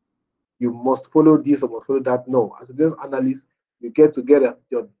 You must follow this or must follow that. No, as a business analyst, you get to get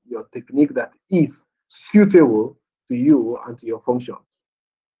your technique that is suitable to you and to your functions.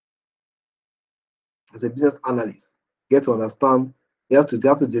 As a business analyst, get to understand, you have to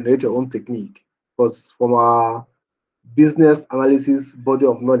generate your own technique, because from our business analysis body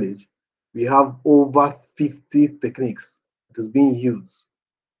of knowledge, we have over 50 techniques that is being used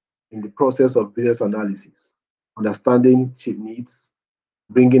in the process of business analysis, understanding needs,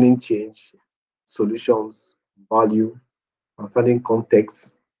 bringing in change, solutions, value, understanding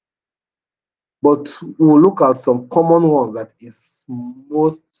context. But we'll look at some common ones that is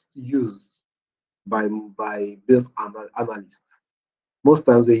most used by business analysts. Most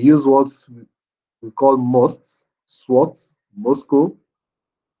times they use what we call MOST, SWOT, Moscow,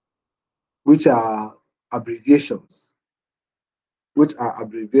 which are abbreviations,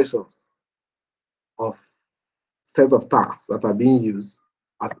 of set of tasks that are being used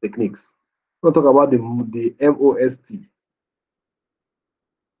as techniques. We'll talk about the MOST.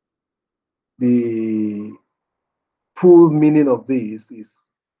 The full meaning of this is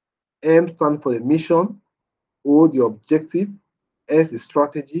M stands for the mission, O the objective, S is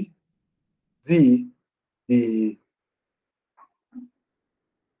strategy, D the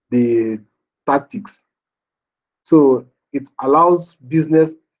the tactics. So it allows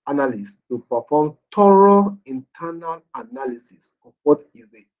business analysts to perform thorough internal analysis of what is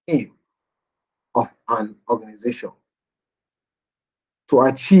the aim of an organization to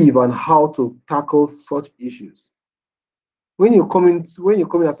achieve and how to tackle such issues. When you come in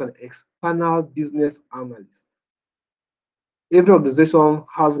as an external business analyst, every organization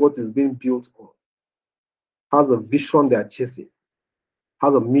has what is being built on, has a vision they are chasing,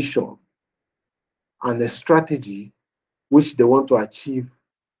 has a mission and a strategy which they want to achieve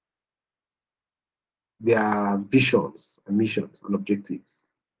their visions and missions and objectives.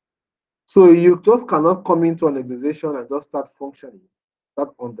 So you just cannot come into an organization and just start functioning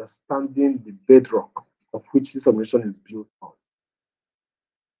without understanding the bedrock of which this organization is built on.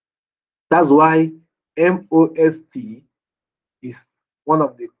 That's why MOST is one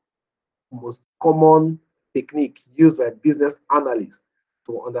of the most common technique used by business analysts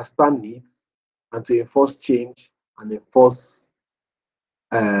to understand needs and to enforce change and enforce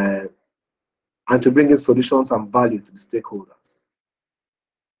and to bring in solutions and value to the stakeholders.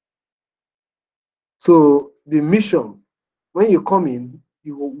 So the mission, when you come in,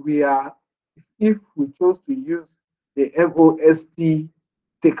 if we chose to use the MOST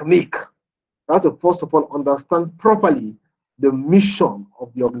technique, we have to first of all understand properly the mission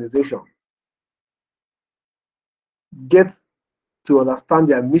of the organization. Get to understand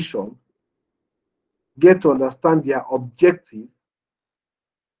their mission, get to understand their objective,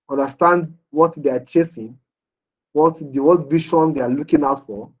 understand what they are chasing, what vision they are looking out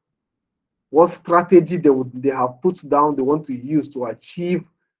for, what strategy they have put down they want to use to achieve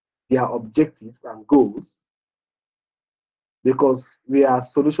their objectives and goals, because we are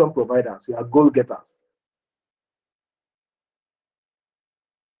solution providers, we are goal getters.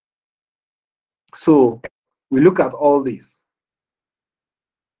 So we look at all this,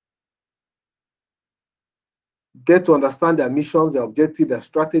 get to understand their missions, their objectives, their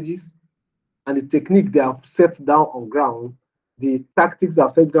strategies, and the technique they have set down on ground, the tactics they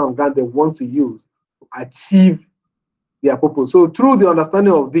have set down on ground they want to use to achieve their purpose. So through the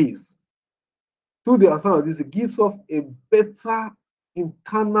understanding of this, it gives us a better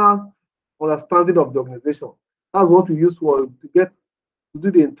internal understanding of the organization. That's what we use to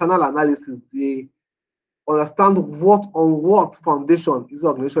do the internal analysis. They understand on what foundation this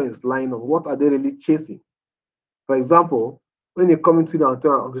organization is lying on. What are they really chasing? For example, when you come into the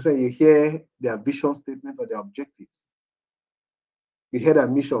organization, you hear their vision statement or their objectives. You hear their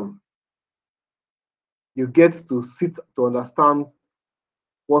mission. You get to sit to understand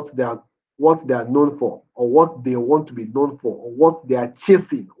what they are known for, or what they want to be known for, or what they are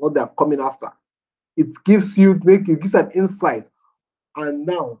chasing, what they are coming after. It gives an insight. And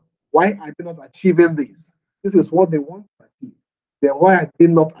now, why are they not achieving this? This is what they want to achieve. Then why are they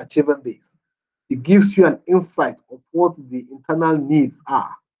not achieving this? It gives you an insight of what the internal needs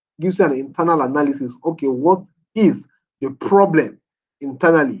are. It gives you an internal analysis. Okay, what is the problem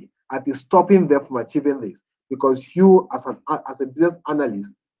internally that is stopping them from achieving this? Because you, as a business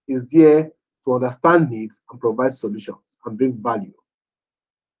analyst, is there to understand needs and provide solutions and bring value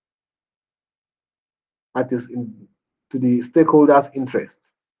that is to the stakeholders' interest.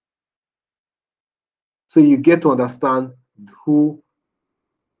 So you get to understand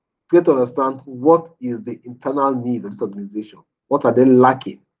what is the internal need of this organization. What are they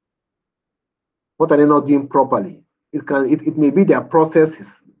lacking? What are they not doing properly? It may be their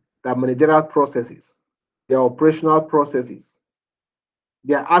processes, their managerial processes, their operational processes,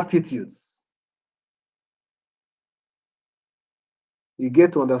 their attitudes. You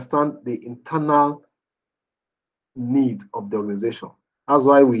get to understand the internal need of the organization. That's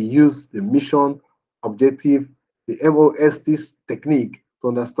why we use the mission, objective, the MOST technique to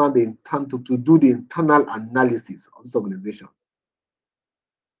understand the intent, to do the internal analysis of this organization.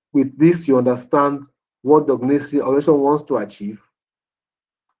 With this, you understand what the organization wants to achieve,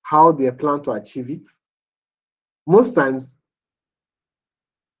 how they plan to achieve it. Most times,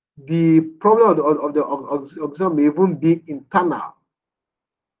 the problem of the organization may even be internal.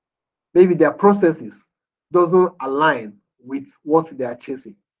 Maybe their processes doesn't align with what they are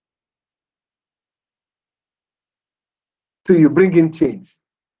chasing. So you bring in change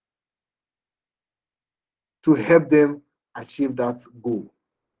to help them achieve that goal.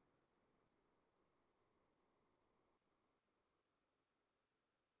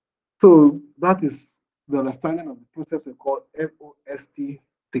 So that is the understanding of the process we call MOST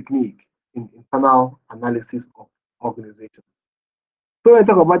technique in internal analysis of organizations. So when I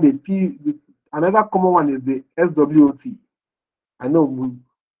talk about another common one is the SWOT. I know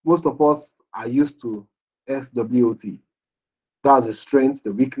most of us are used to SWOT. That's the strengths,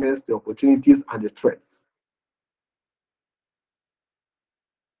 the weakness, the opportunities, and the threats.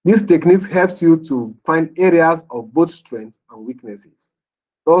 This technique helps you to find areas of both strengths and weaknesses.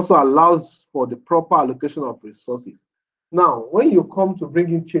 It also allows for the proper allocation of resources. Now, when you come to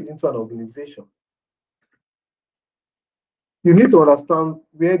bringing change into an organization, you need to understand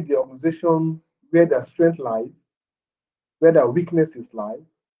where the organizations, where their strength lies, where their weaknesses lies,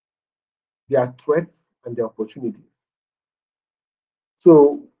 their threats, and their opportunities.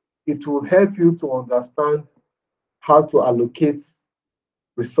 So it will help you to understand how to allocate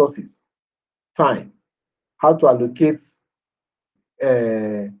resources, time, how to allocate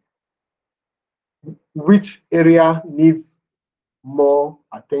uh, which area needs more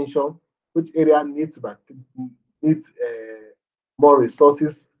attention, which area needs more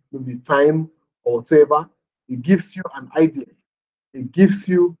resources, maybe time or whatever. It gives you an idea. It gives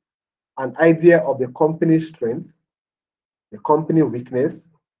you an idea of the company's strengths, the company weakness,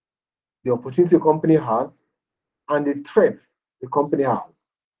 the opportunity the company has, and the threats the company has.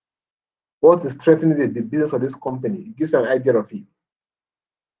 What is threatening the business of this company? It gives you an idea of it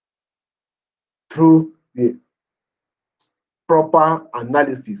through the proper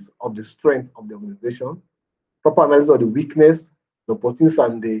analysis of the strength of the organization, proper analysis of the weakness, the opportunities,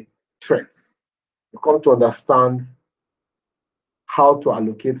 and the threats. You come to understand how to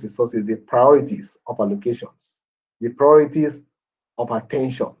allocate resources, the priorities of allocations, the priorities of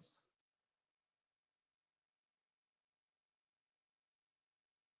attentions.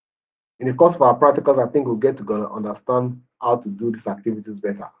 In the course of our practicals, I think we'll get to understand how to do these activities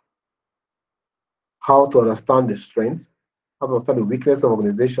better. How to understand the strengths, how to understand the weakness of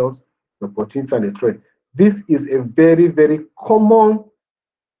organizations, the opportunities, and the threat. This is a very, very common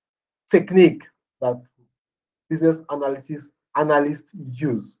technique that business analysts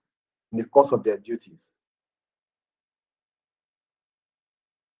use in the course of their duties.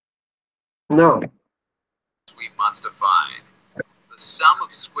 Now, we must define the sum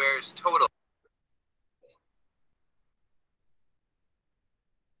of squares total.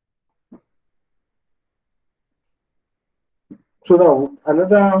 So now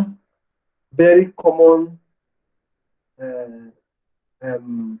another very common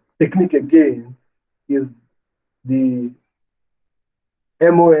technique again is the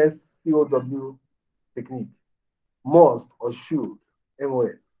MOS-COW technique. Must or should,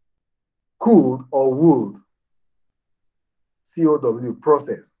 MOS. Could or would, COW,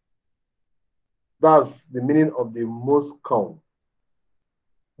 process. That's the meaning of the most count.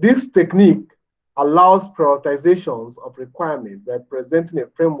 This technique allows prioritizations of requirements by presenting a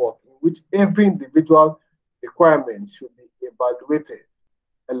framework in which every individual requirement should be evaluated,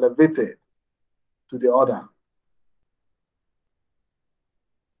 elevated to the other.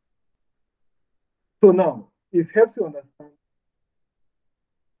 So now, it helps you understand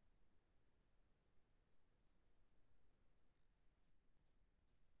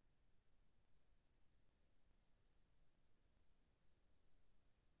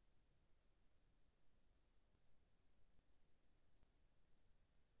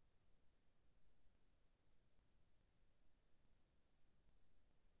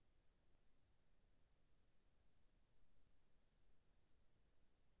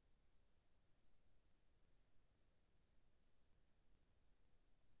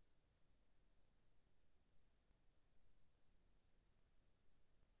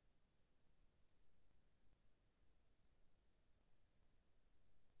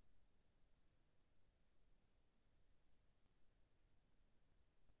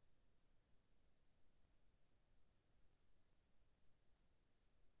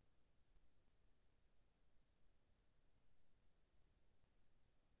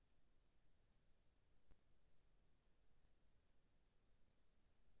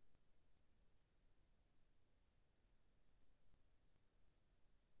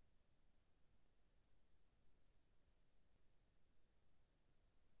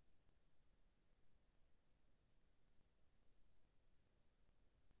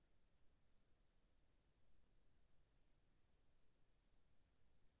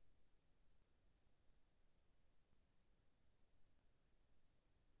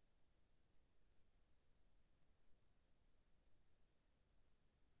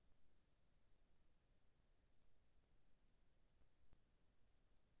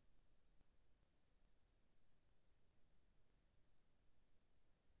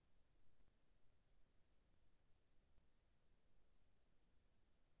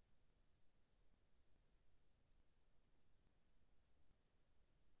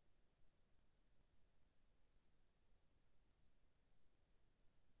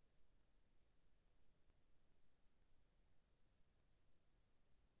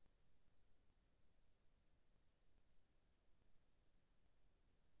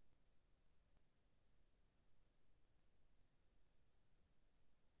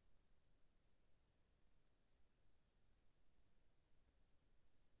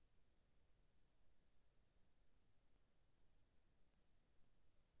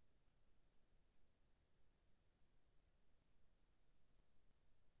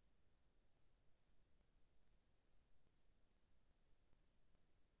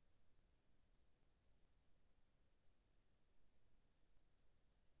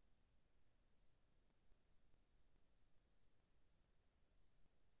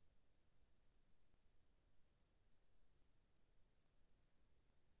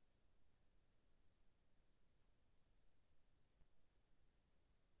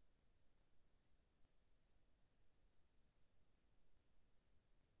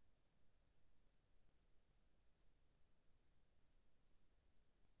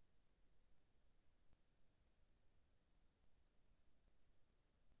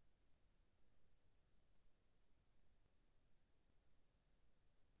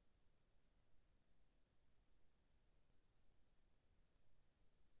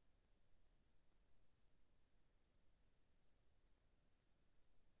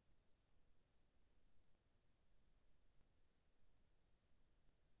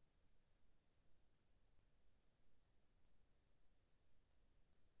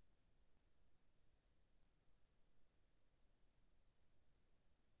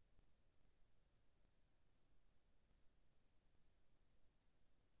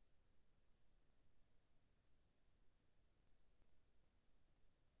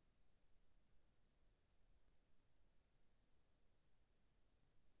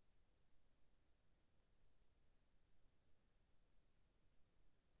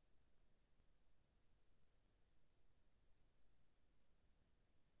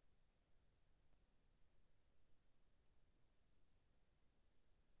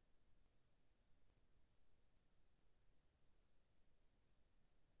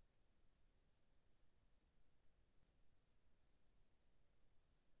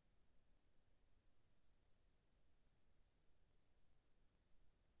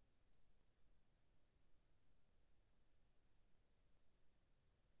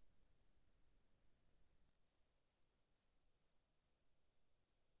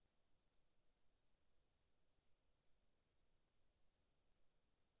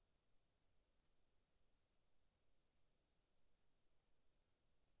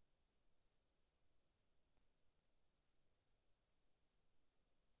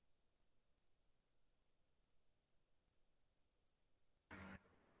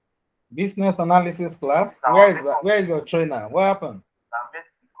Business analysis class. Where is that? Where is your trainer? What happened?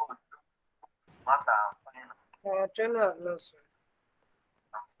 Trainer lost.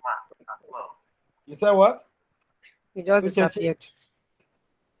 You said what? He just Uchechi? disappeared.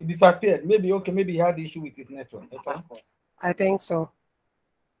 He disappeared. Maybe okay. Maybe he had issue with his network. Okay. I think so.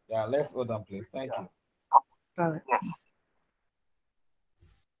 Yeah. Let's hold on, please. Thank you. All right.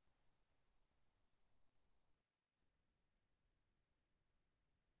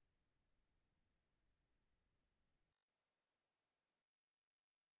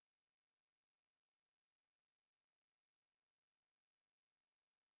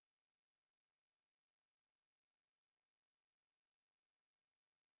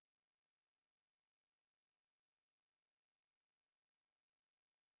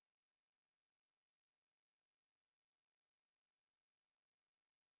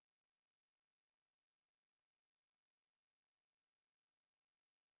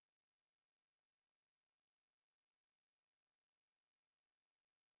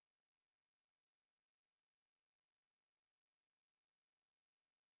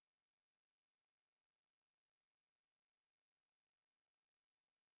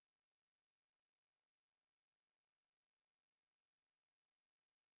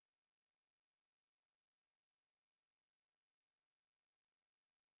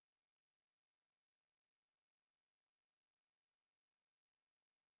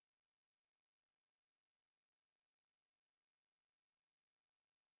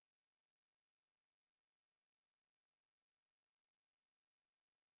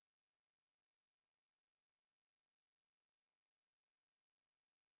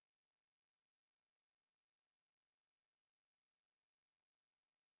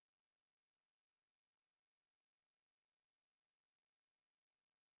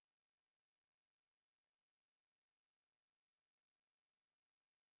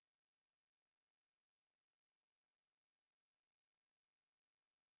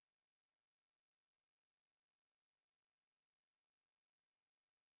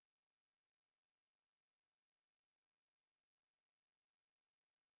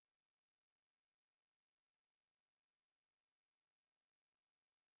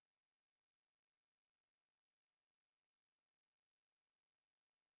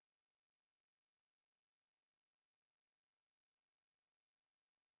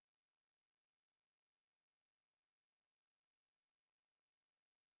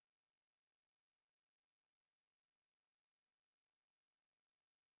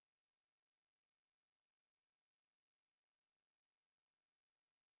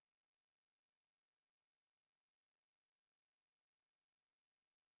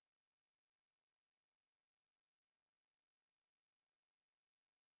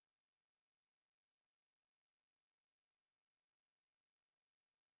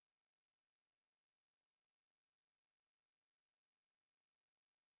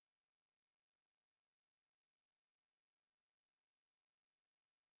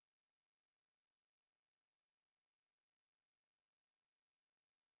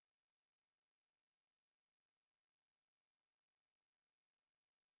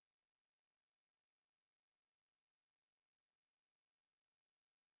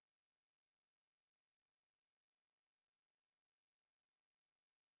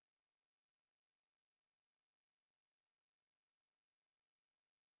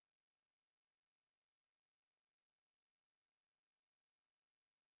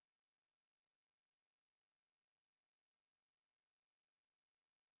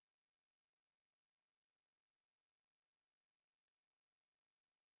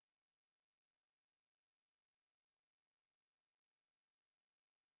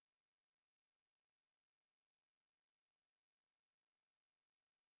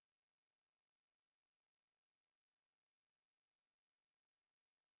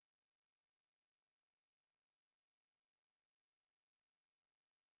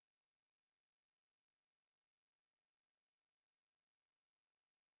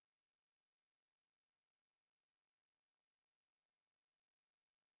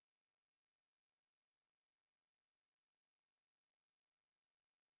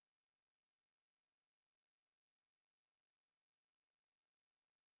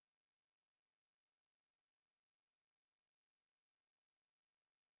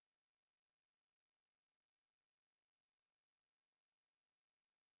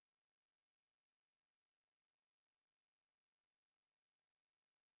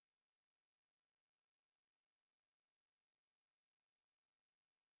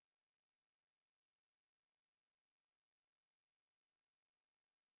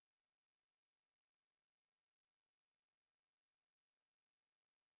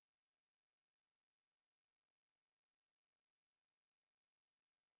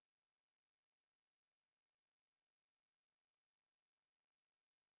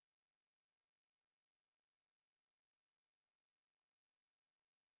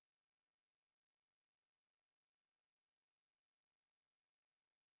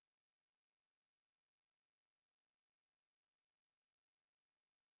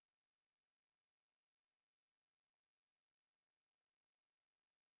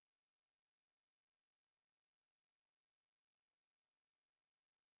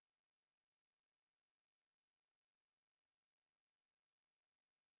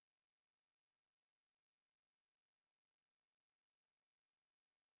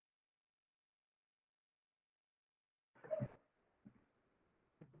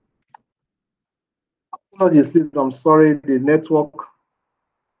 Apologies, please. I'm sorry. The network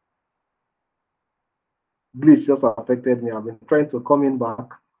glitch just affected me. I've been trying to come in back,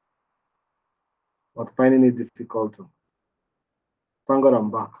 but finding it difficult to. Thank God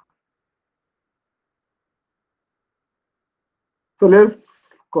I'm back. So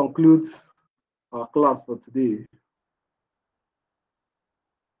let's conclude our class for today.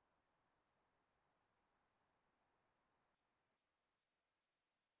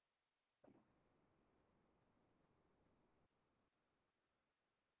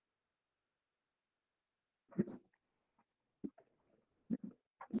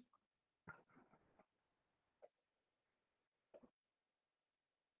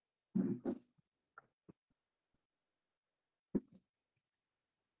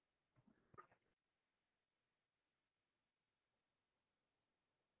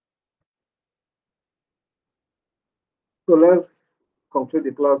 So let's conclude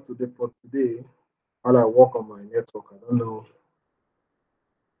the class today for today while I work on my network. I don't know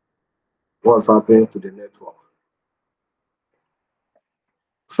what's happening to the network.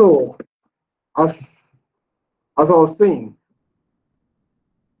 So as I was saying,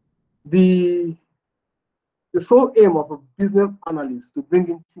 the sole aim of a business analyst to bring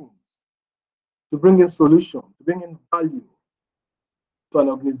in change, to bring in solution, to bring in value to an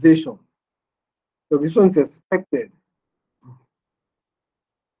organization. The organization is expected.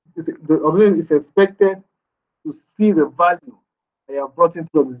 The organization is expected to see the value they have brought into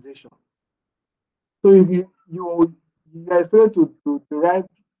the organization. So if you are expected to derive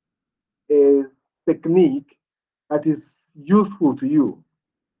a technique that is useful to you.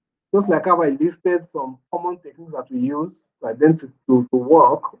 Just like how I listed some common techniques that we use to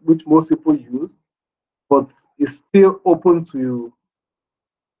work, which most people use, but it's still open to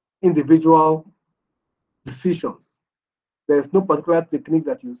individual decisions. There's no particular technique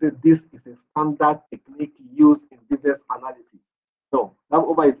that you say this is a standard technique used in business analysis. No, there are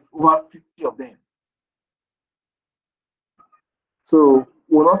over 50 of them. So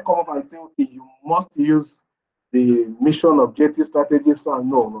we'll not come up and say, okay, you must use the mission, objective, strategy, so on.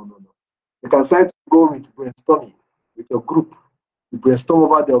 No. You can start to go with brainstorming with your group. You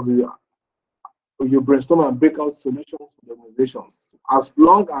brainstorm you brainstorm and break out solutions for the organizations. As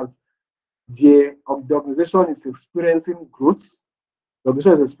long as the organization is experiencing growth, the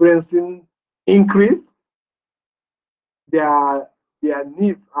organization is experiencing increase, their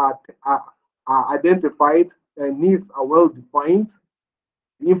needs are identified, their needs are well defined,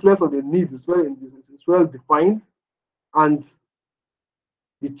 the influence of the needs is well defined, and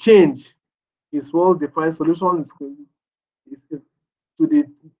the change is well defined. Solution is to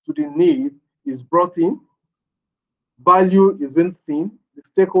the need is brought in. Value is being seen. The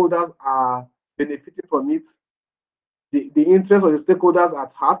stakeholders are benefiting from it. The interest of the stakeholders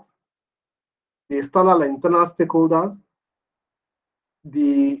at heart. The external and internal stakeholders.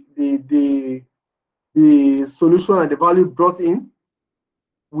 The solution and the value brought in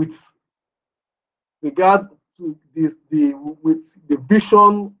with regard to with the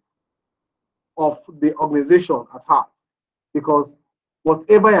vision of the organization at heart, because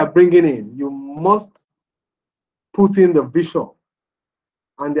whatever you're bringing in, you must put in the vision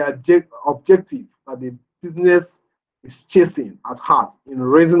and the objective that the business is chasing at heart in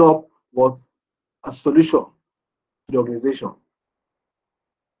raising up a solution to the organization.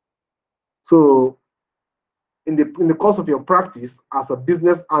 So in the course of your practice as a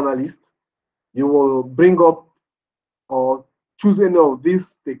business analyst, you will bring up or choose any of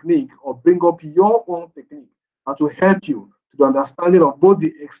this technique or bring up your own technique that will help you to the understanding of both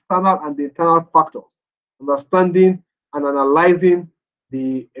the external and the internal factors, understanding and analyzing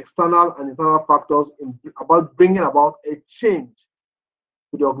the external and internal factors about bringing about a change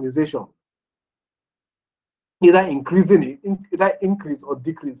to the organization, either increase or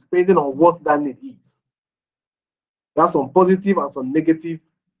decrease, depending on what that need is. There's some positive and some negative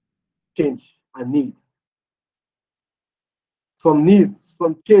change and needs. Some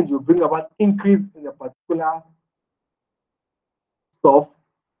change will bring about increase in a particular stuff,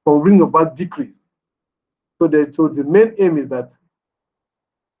 or bring about decrease. So the main aim is that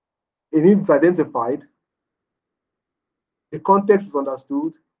a need is identified, the context is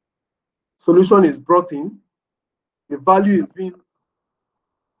understood, solution is brought in, the value is being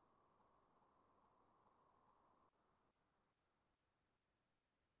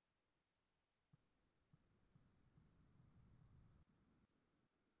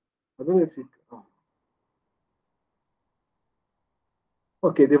I don't know if it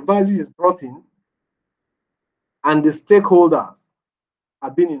okay, the value is brought in and the stakeholders are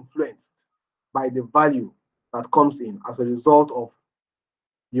being influenced by the value that comes in as a result of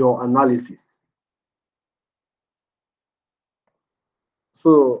your analysis.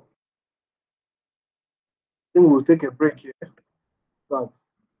 So I think we'll take a break here. But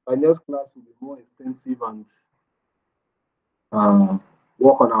our next class will be more extensive and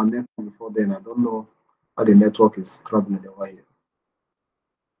work on our network before then. I don't know how the network is traveling over here.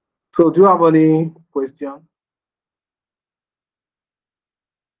 So do you have any question?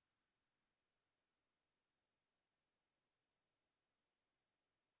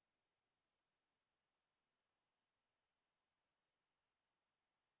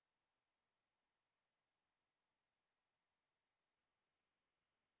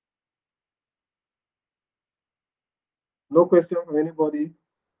 No question from anybody?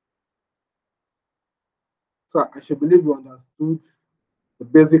 So I should believe you understood the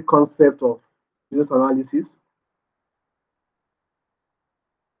basic concept of business analysis.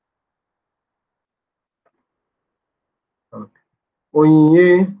 Okay.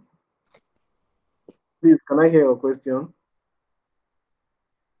 Onye, please, can I hear your question?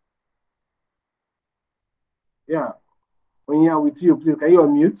 Yeah. Onye, with you, please, can you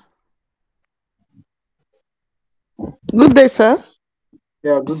unmute? Good day, sir.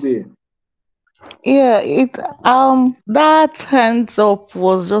 Yeah, good day. Yeah, that hands up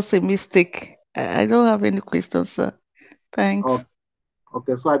was just a mistake. I don't have any questions, sir. Thanks.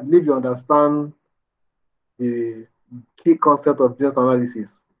 Okay, so I believe you understand the key concept of business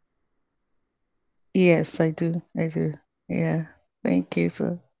analysis. Yes, I do. I do. Yeah. Thank you,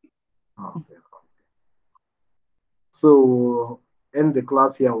 sir. Okay. So we'll end the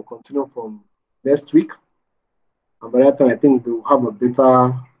class here. We'll continue from next week. And by that time, I think we'll have a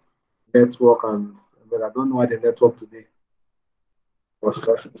better network. But I don't know why the network today was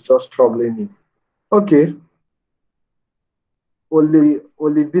just troubling me. Okay.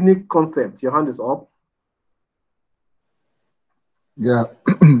 Olivinic concept. Your hand is up. Yeah.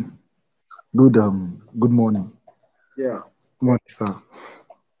 Good morning. Yeah. Good morning, sir.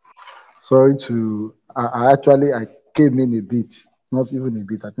 Sorry to I came in a bit, not even a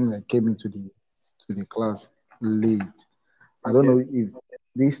bit. I think I came into the class late. I don't know if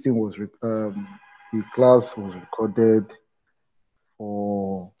this thing was the class was recorded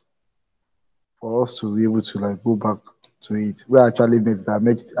for us to be able to like go back to it. We actually met that.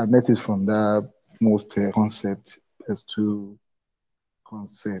 I met it from that most concept S2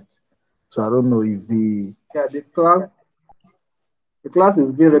 concept. So I don't know if the class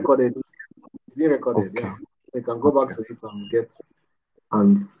is being recorded. It's being recorded. Okay. Yeah. You can go back to it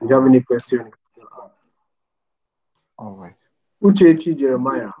and if you have any questions, you can ask. All right. Uchechi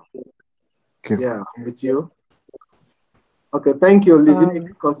Jeremiah. Okay. Yeah, I'm with you. Okay, thank you,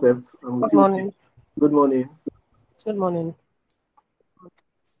 Olivinic concept. Good morning. Good morning. Good morning.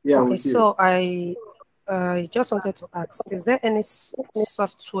 Yeah. Okay, so I just wanted to ask, is there any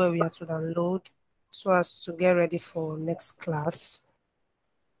software we have to download so as to get ready for next class?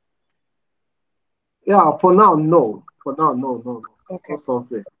 Yeah, for now, no. For now, no. Okay. No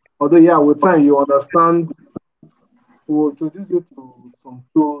software. Although, yeah, with time you understand, we'll introduce you to some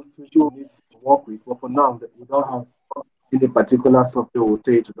tools which you need to work with. But for now, we don't have any particular software we'll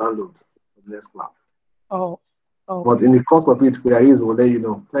tell you to download for the next class. Oh, okay. But in the course of it, if there is, we'll let you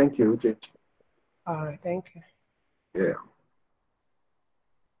know. Thank you, Uche. All right, thank you. Yeah.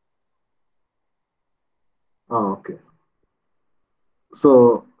 Oh, okay.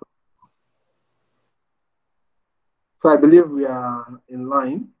 So I believe we are in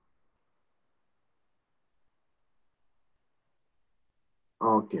line.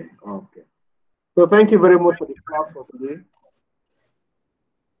 Okay. So thank you very much for the class for today.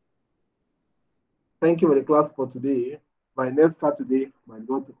 Thank you for the class for today. By next Saturday, by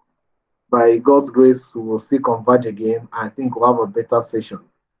God's grace, we will still converge again. I think we'll have a better session.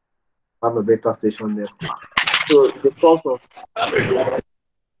 Next class. So in the course of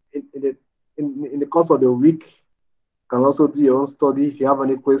in the course of the week, you can also do your own study. If you have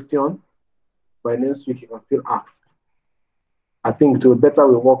any question, by next week you can still ask. I think it will be better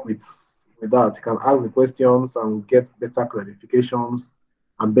we work with that. You can ask the questions and get better clarifications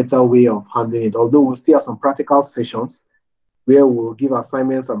and better way of handling it. Although we'll still have some practical sessions where we'll give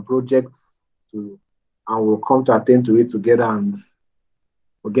assignments and projects and we'll come to attend to it together and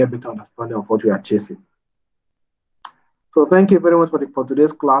we'll get better understanding of what we are chasing. So thank you very much for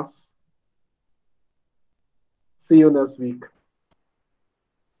today's class. See you next week.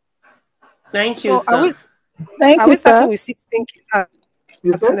 Thank you, sir. Are we starting with 16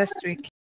 next week?